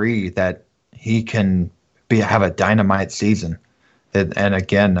definitely agree that he can have a dynamite season. And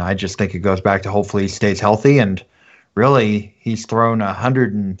again, I just think it goes back to hopefully he stays healthy. And really, he's thrown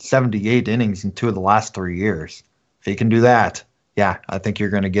 178 innings in 2 of the last 3 years. If he can do that, yeah, I think you're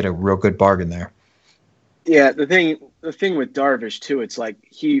going to get a real good bargain there. Yeah, the thing with Darvish too, it's like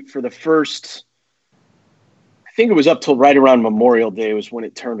for the first, I think it was up till right around Memorial Day was when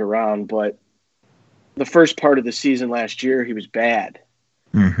it turned around, but the first part of the season last year he was bad,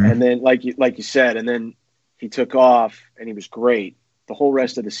 and then like you said, and then he took off and he was great. The whole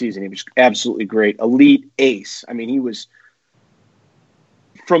rest of the season, he was absolutely great. Elite ace. I mean, he was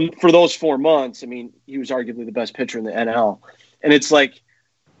for those 4 months. I mean, he was arguably the best pitcher in the NL. And it's like,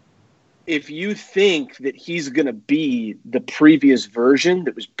 if you think that he's going to be the previous version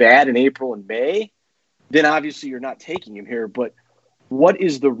that was bad in April and May, then obviously you're not taking him here. But what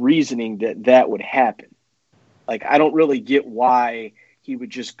is the reasoning that would happen? Like, I don't really get why he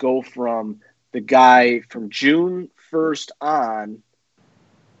would just go from the guy from June 1st on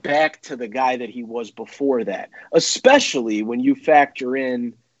back to the guy that he was before that, especially when you factor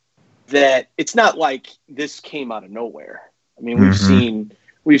in that it's not like this came out of nowhere. I mean,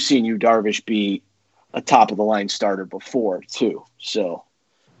 we've seen Yu Darvish be a top of the line starter before too. So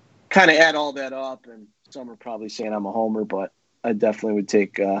kind of add all that up, and some are probably saying I'm a homer, but I definitely would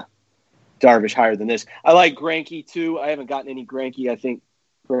take Darvish higher than this. I like Greinke too. I haven't gotten any Greinke. I think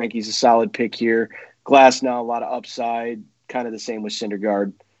Greinke's a solid pick here. Glasnow, a lot of upside, kind of the same with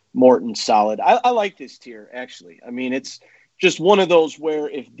Syndergaard. Morton, solid. I like this tier, actually. I mean, it's just one of those where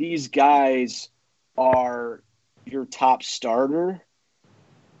if these guys are your top starter,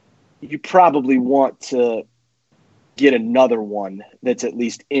 you probably want to get another one that's at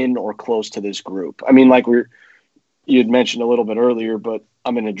least in or close to this group. I mean, like you had mentioned a little bit earlier, but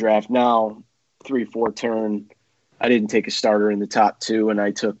I'm in a draft now, 3-4 turn. I didn't take a starter in the top 2, and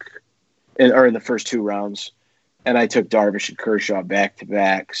in the first 2 rounds. And I took Darvish and Kershaw back to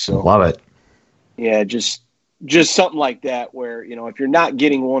back. So love it. Yeah, just something like that where, if you're not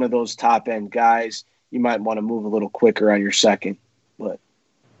getting one of those top end guys, you might want to move a little quicker on your second. But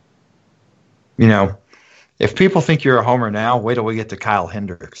if people think you're a homer now, wait till we get to Kyle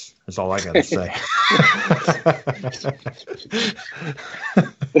Hendricks. That's all I got to say.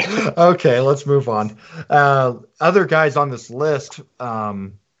 Okay, let's move on. Other guys on this list.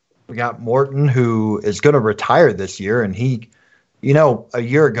 We got Morton, who is going to retire this year. And he, a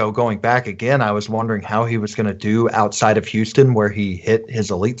year ago, going back again, I was wondering how he was going to do outside of Houston, where he hit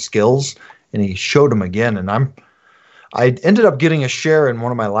his elite skills, and he showed them again. And I ended up getting a share in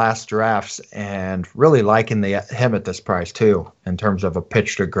one of my last drafts and really liking him at this price, too, in terms of a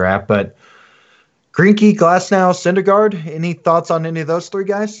pitch to grab. But Greinke, Glasnow, Syndergaard, any thoughts on any of those 3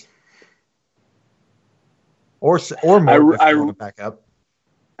 guys? Or more, if you want to back up.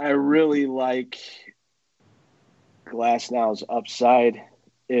 I really like Glasnow's upside.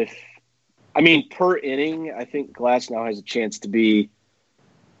 Per inning, I think Glasnow has a chance to be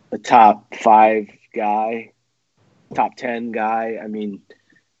a top 5 guy, top 10 guy. I mean,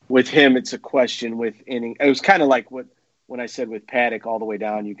 with him, it's a question with inning. It was kind of like when I said with Paddock all the way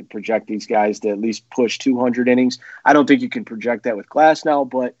down, you can project these guys to at least push 200 innings. I don't think you can project that with Glasnow,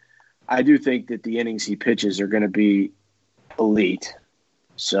 but I do think that the innings he pitches are going to be elite.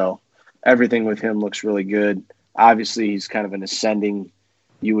 So everything with him looks really good. Obviously, he's kind of an ascending,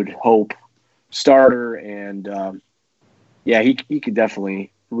 you would hope, starter. And, he could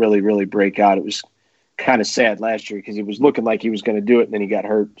definitely really, really break out. It was kind of sad last year because he was looking like he was going to do it, and then he got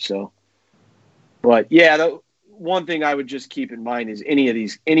hurt. So, but, the one thing I would just keep in mind is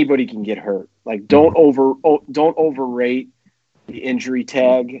anybody can get hurt. Like, don't overrate the injury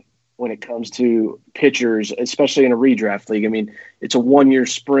tag when it comes to pitchers, especially in a redraft league. I mean, it's a 1-year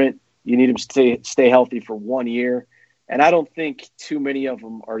sprint. You need them to stay healthy for 1 year. And I don't think too many of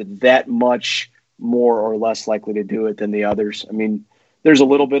them are that much more or less likely to do it than the others. I mean, there's a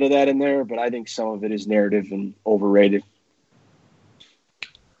little bit of that in there, but I think some of it is narrative and overrated.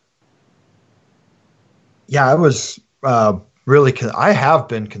 Yeah, I was I have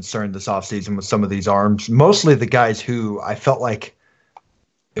been concerned this offseason with some of these arms, mostly the guys who I felt like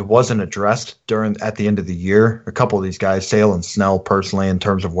it wasn't addressed at the end of the year. A couple of these guys, Sale and Snell, personally, in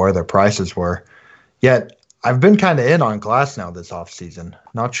terms of where their prices were. Yet I've been kind of in on Glasnow this offseason.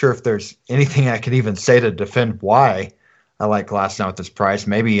 Not sure if there's anything I can even say to defend why I like Glasnow at this price.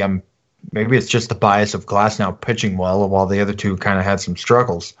 Maybe it's just the bias of Glasnow pitching well, while the other 2 kind of had some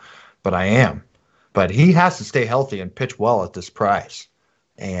struggles. But I am. But he has to stay healthy and pitch well at this price.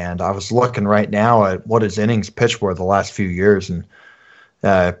 And I was looking right now at what his innings pitched were the last few years, and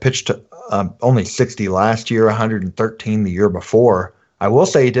pitched only 60 last year, 113 the year before. I will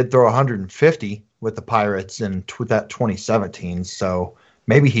say he did throw 150 with the Pirates in that 2017, so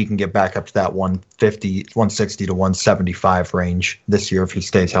maybe he can get back up to that 160 to 175 range this year if he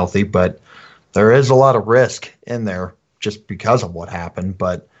stays healthy. But there is a lot of risk in there just because of what happened,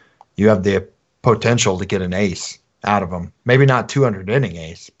 but you have the potential to get an ace out of him. Maybe not 200-inning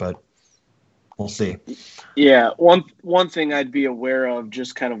ace, but we'll see. Yeah, one thing I'd be aware of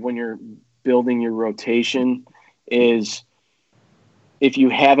just kind of when you're building your rotation is if you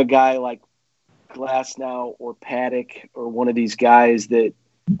have a guy like Glasnow or Paddock or one of these guys that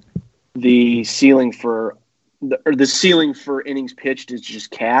the ceiling for innings pitched is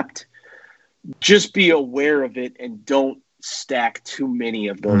just capped, just be aware of it and don't stack too many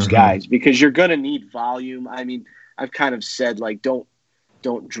of those guys because you're going to need volume. I mean, I've kind of said, like, don't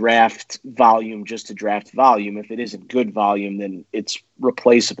draft volume just to draft volume. If it isn't good volume, then it's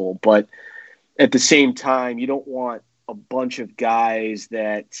replaceable. But at the same time, you don't want a bunch of guys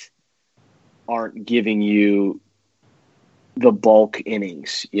that aren't giving you the bulk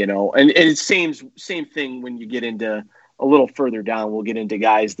innings, you know. And it's same thing when you get into a little further down. We'll get into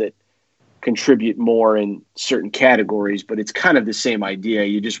guys that contribute more in certain categories, but it's kind of the same idea.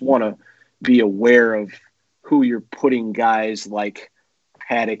 You just want to be aware of who you're putting guys like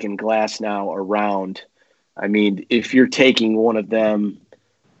Paddock and Glasnow around. I mean, if you're taking one of them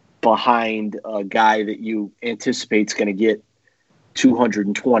behind a guy that you anticipate is going to get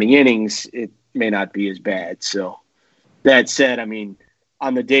 220 innings, it may not be as bad. So that said, I mean,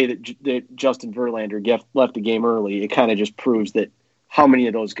 on the day that Justin Verlander left the game early, it kind of just proves that how many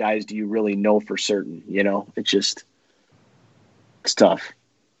of those guys do you really know for certain? You know, it's tough.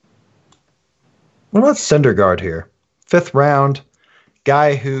 What about Syndergaard here? 5th round,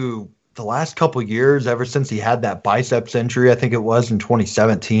 guy who the last couple years, ever since he had that biceps injury, I think it was in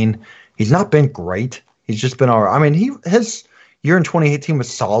 2017, he's not been great. He's just been all right. I mean, his year in 2018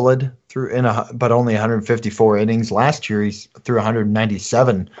 was solid but only 154 innings. Last year he's threw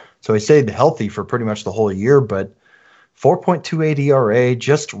 197, so he stayed healthy for pretty much the whole year. But 4.28 ERA,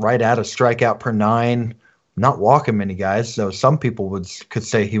 just right at a strikeout per 9. Not walking many guys, so some people could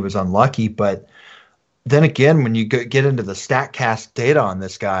say he was unlucky. But then again, when you get into the StatCast data on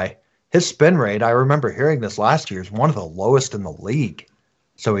this guy, his spin rate, I remember hearing this last year, is one of the lowest in the league.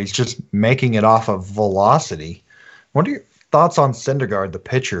 So he's just making it off of velocity. What are your thoughts on Syndergaard, the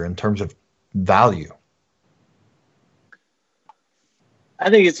pitcher, in terms of value? I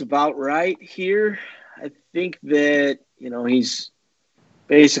think it's about right here. I think that, you know, he's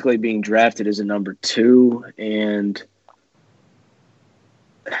basically being drafted as a number 2. And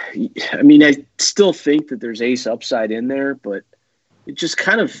I mean, I still think that there's ace upside in there, but it just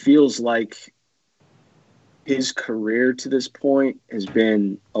kind of feels like his career to this point has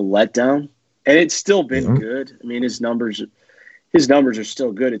been a letdown, and it's still been good. I mean, his numbers are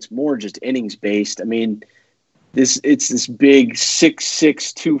still good. It's more just innings based. I mean, it's this big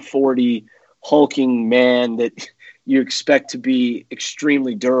 6'6", 240 hulking man that you expect to be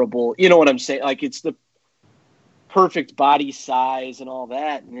extremely durable. You know what I'm saying? Like, it's the perfect body size and all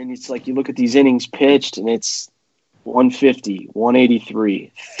that. And then it's like you look at these innings pitched and it's 150,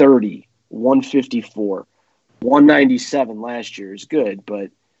 183, 30, 154, 197 last year is good, but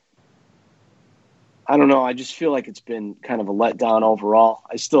I don't know. I just feel like it's been kind of a letdown overall.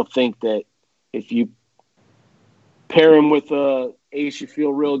 I still think that if you pair him with a ace you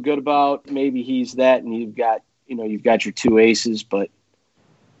feel real good about, maybe he's that, and you've got your 2 aces. But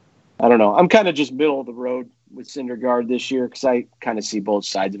I don't know. I'm kind of just middle of the road with Syndergaard this year because I kind of see both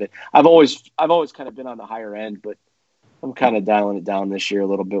sides of it. I've always kind of been on the higher end, but I'm kind of dialing it down this year a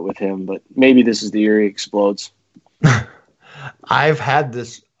little bit with him. But maybe this is the year he explodes. I've had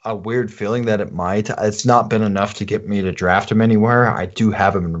a weird feeling that it might. It's not been enough to get me to draft him anywhere. I do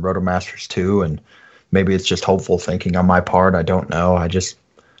have him in Rotomasters too, and maybe it's just hopeful thinking on my part. I don't know. I just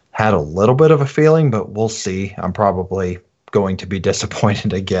had a little bit of a feeling, but we'll see. I'm probably going to be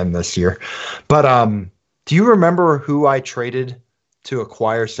disappointed again this year. But do you remember who I traded to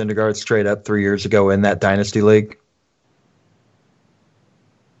acquire Syndergaard straight up 3 years ago in that Dynasty League?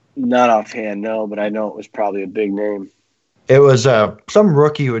 Not offhand, no, but I know it was probably a big name. It was some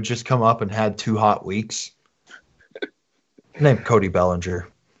rookie who had just come up and had 2 hot weeks. Named Cody Bellinger.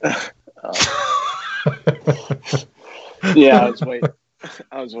 Yeah,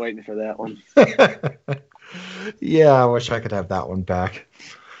 I was waiting for that one. Yeah, I wish I could have that one back.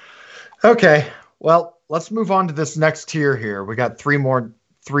 Okay, well, let's move on to this next tier here. We got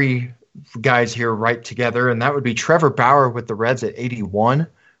three guys here right together, and that would be Trevor Bauer with the Reds at 81,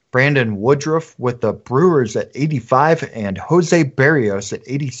 Brandon Woodruff with the Brewers at 85, and Jose Berrios at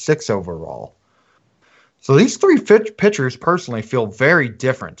 86 overall. So these 3 pitchers personally feel very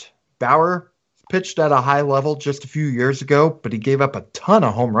different. Bauer pitched at a high level just a few years ago, but he gave up a ton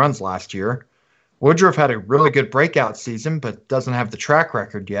of home runs last year. Woodruff had a really good breakout season, but doesn't have the track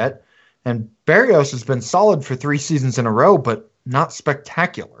record yet. And Berrios has been solid for 3 seasons in a row, but not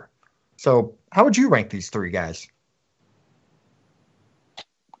spectacular. So how would you rank these 3 guys?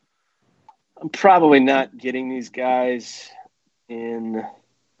 I'm probably not getting these guys in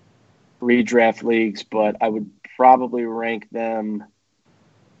redraft leagues, but I would probably rank them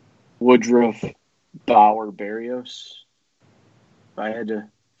Woodruff Bauer, Berrios. If I had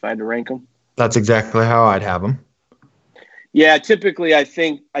to rank them. That's exactly how I'd have them. Yeah, typically I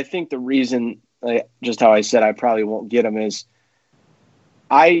think the reason, just how I said I probably won't get them, is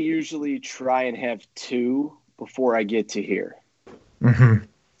I usually try and have two before I get to here. Mm-hmm.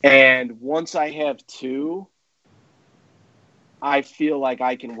 And once I have two, I feel like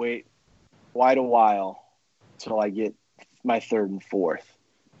I can wait quite a while till I get my third and fourth.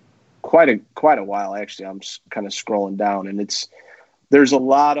 Quite a while, actually. I'm kind of scrolling down, and there's a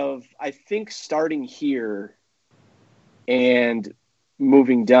lot of, I think, starting here and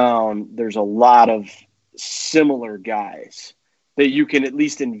moving down, there's a lot of similar guys that you can at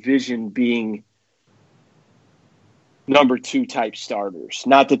least envision being number two type starters.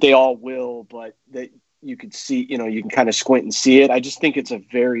 Not that they all will, but that you could see, you can kind of squint and see it. I just think it's a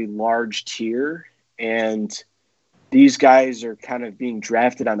very large tier, and these guys are kind of being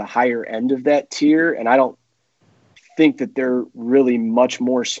drafted on the higher end of that tier, and I don't think that they're really much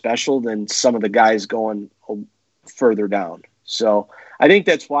more special than some of the guys going further down. So I think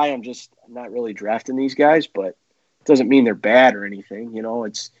that's why I'm not really drafting these guys, but it doesn't mean they're bad or anything.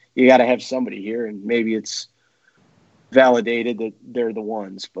 You got to have somebody here, and maybe it's validated that they're the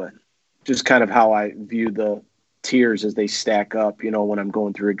ones, but just kind of how I view the tiers as they stack up, when I'm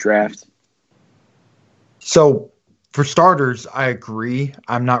going through a draft. So for starters, I agree.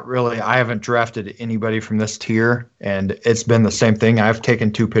 I haven't drafted anybody from this tier, and it's been the same thing. I've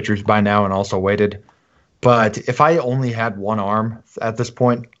taken two pitchers by now and also waited. But if I only had one arm at this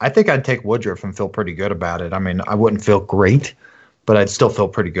point, I think I'd take Woodruff and feel pretty good about it. I mean, I wouldn't feel great, but I'd still feel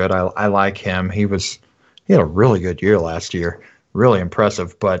pretty good. I like him. He had a really good year last year, really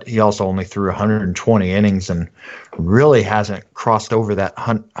impressive, but he also only threw 120 innings and really hasn't crossed over that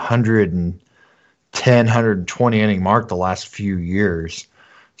 110, 120 inning mark the last few years.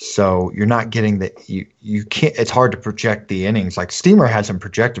 So you're not getting you can't, it's hard to project the innings. Like Steamer has him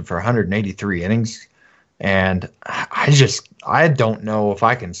projected for 183 innings. And I don't know if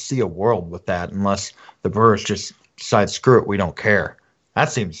I can see a world with that unless the Brewers just decide, screw it, we don't care.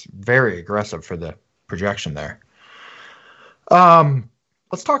 That seems very aggressive for the projection there.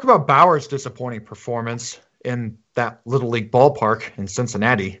 Let's talk about Bauer's disappointing performance in that Little League ballpark in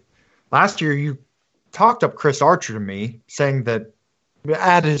Cincinnati. Last year, you talked up Chris Archer to me, saying that,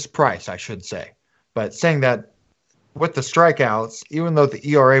 at his price, I should say, but saying that with the strikeouts, even though the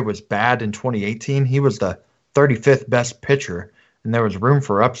ERA was bad in 2018, he was the 35th best pitcher, and there was room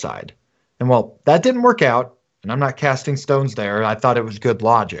for upside. And, well, that didn't work out, and I'm not casting stones there. I thought it was good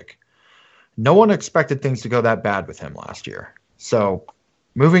logic. No one expected things to go that bad with him last year. So,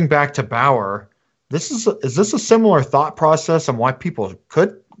 moving back to Bauer, is this a similar thought process on why people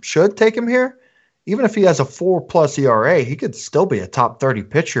should take him here? Even if he has a 4+ ERA, he could still be a top 30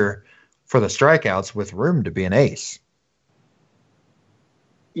 pitcher for the strikeouts with room to be an ace.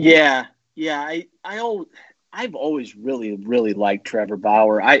 Yeah. I've always really, really liked Trevor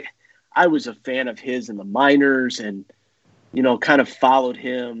Bauer. I was a fan of his in the minors and, kind of followed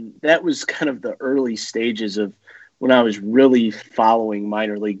him. That was kind of the early stages of when I was really following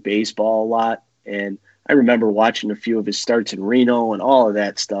minor league baseball a lot. And I remember watching a few of his starts in Reno and all of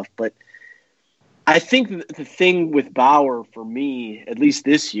that stuff. But I think the thing with Bauer for me, at least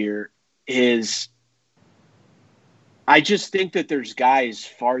this year, is I just think that there's guys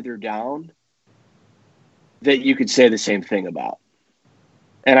farther down that you could say the same thing about.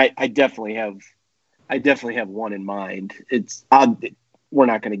 And I definitely have one in mind. We're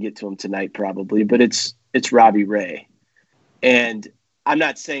not going to get to him tonight probably, but it's Robbie Ray. And I'm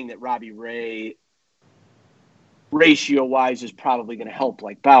not saying that Robbie Ray ratio-wise is probably going to help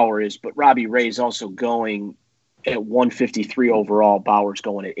like Bauer is, but Robbie Ray is also going at 153 overall. Bauer's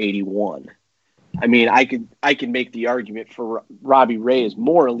going at 81. I mean, I can make the argument for Robbie Ray is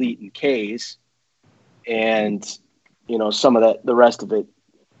more elite in Ks, and some of the rest of it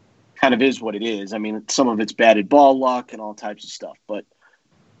kind of is what it is. I mean, some of it's batted ball luck and all types of stuff, but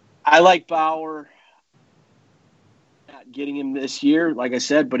I like Bauer. Not getting him this year, like I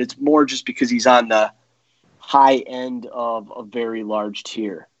said, but it's more just because he's on the high end of a very large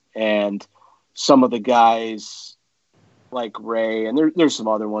tier, and some of the guys like Ray, and there's some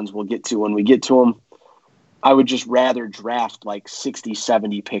other ones we'll get to when we get to them, I would just rather draft like 60,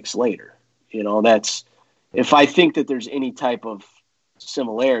 70 picks later. That's, if I think that there's any type of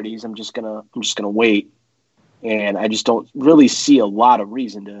similarities, I'm just gonna wait, and I just don't really see a lot of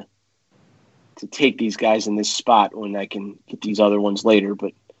reason to take these guys in this spot when I can get these other ones later.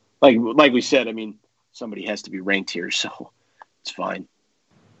 But like we said, I mean, somebody has to be ranked here, so it's fine.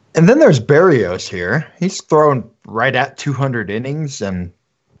 And then there's Berrios here. He's thrown right at 200 innings, and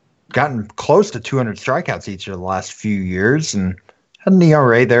gotten close to 200 strikeouts each of the last few years and had an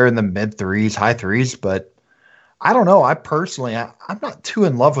ERA there in the mid threes, high threes. But I don't know. I personally, I'm not too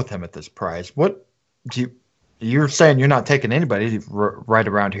in love with him at this price. What do you're saying you're not taking anybody right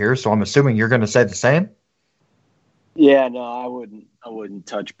around here, so I'm assuming you're going to say the same? Yeah, no, I wouldn't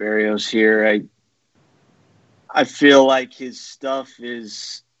touch Berrios here. I feel like his stuff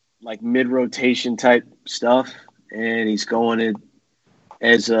is like mid-rotation type stuff, and he's going in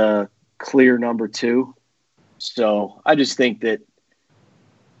as a clear number 2. So I just think that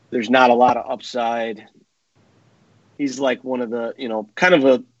there's not a lot of upside. He's like one of the, kind of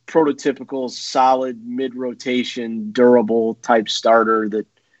a prototypical solid mid-rotation, durable type starter that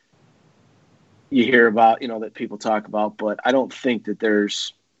you hear about, that people talk about. But I don't think that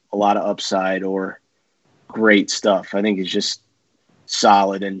there's a lot of upside or great stuff. I think he's just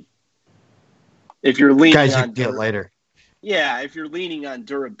solid. And if you're leaning guys you on can get later. Yeah, if you're leaning on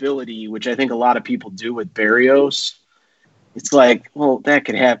durability, which I think a lot of people do with Berrios, it's like, well, that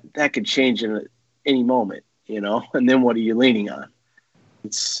could change in any moment, and then what are you leaning on?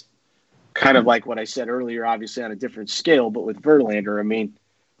 It's kind of like what I said earlier, obviously on a different scale, but with Verlander, I mean,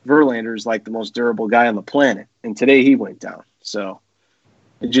 Verlander is like the most durable guy on the planet, and today he went down. So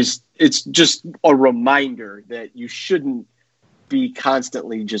it's just a reminder that you shouldn't be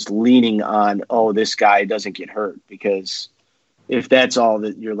constantly just leaning on, oh, this guy doesn't get hurt, because if that's all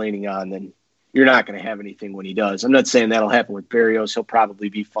that you're leaning on, then you're not going to have anything when he does. I'm not saying that'll happen with Berrios. He'll probably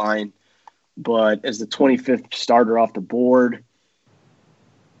be fine. But as the 25th starter off the board,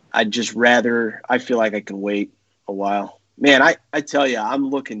 I feel like I can wait a while. Man, I tell you, I'm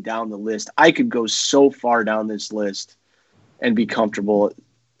looking down the list. I could go so far down this list and be comfortable.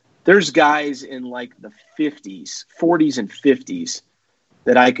 There's guys in like the 40s and 50s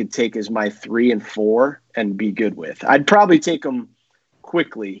that I could take as my 3 and 4 and be good with. I'd probably take them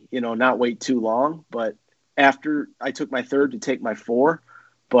quickly, not wait too long. But after I took my 3rd to take my 4,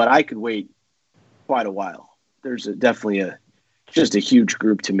 but I could wait quite a while. There's definitely just a huge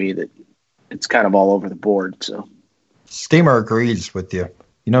group to me that it's kind of all over the board. So Steamer agrees with you.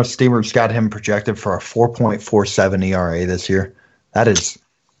 Steamer's got him projected for a 4.47 ERA this year. That is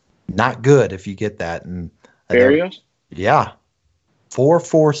not good if you get that. And Berrios? Yeah.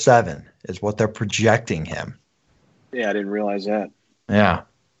 4.47 is what they're projecting him. Yeah, I didn't realize that. Yeah.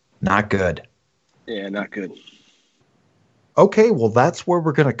 Not good. Yeah, not good. Okay, well, that's where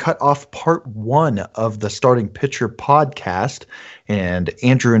we're going to cut off part 1 of the Starting Pitcher podcast. And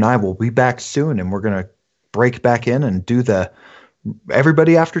Andrew and I will be back soon, and we're going to break back in and do the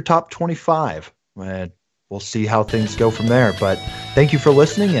everybody after top 25. And we'll see how things go from there. But thank you for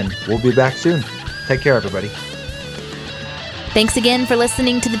listening, and we'll be back soon. Take care, everybody. Thanks again for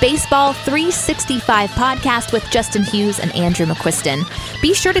listening to the Baseball 365 podcast with Justin Hughes and Andrew McQuiston.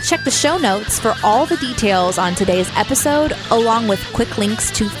 Be sure to check the show notes for all the details on today's episode, along with quick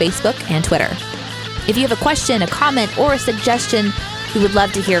links to Facebook and Twitter. If you have a question, a comment, or a suggestion, we would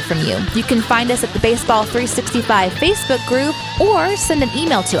love to hear from you. You can find us at the Baseball 365 Facebook group or send an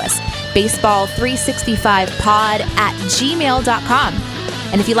email to us, baseball365pod@gmail.com.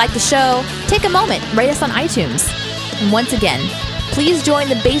 And if you like the show, take a moment, rate us on iTunes. And once again, please join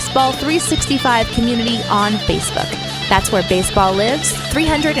the Baseball 365 community on Facebook. That's where baseball lives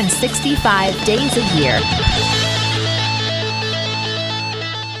 365 days a year.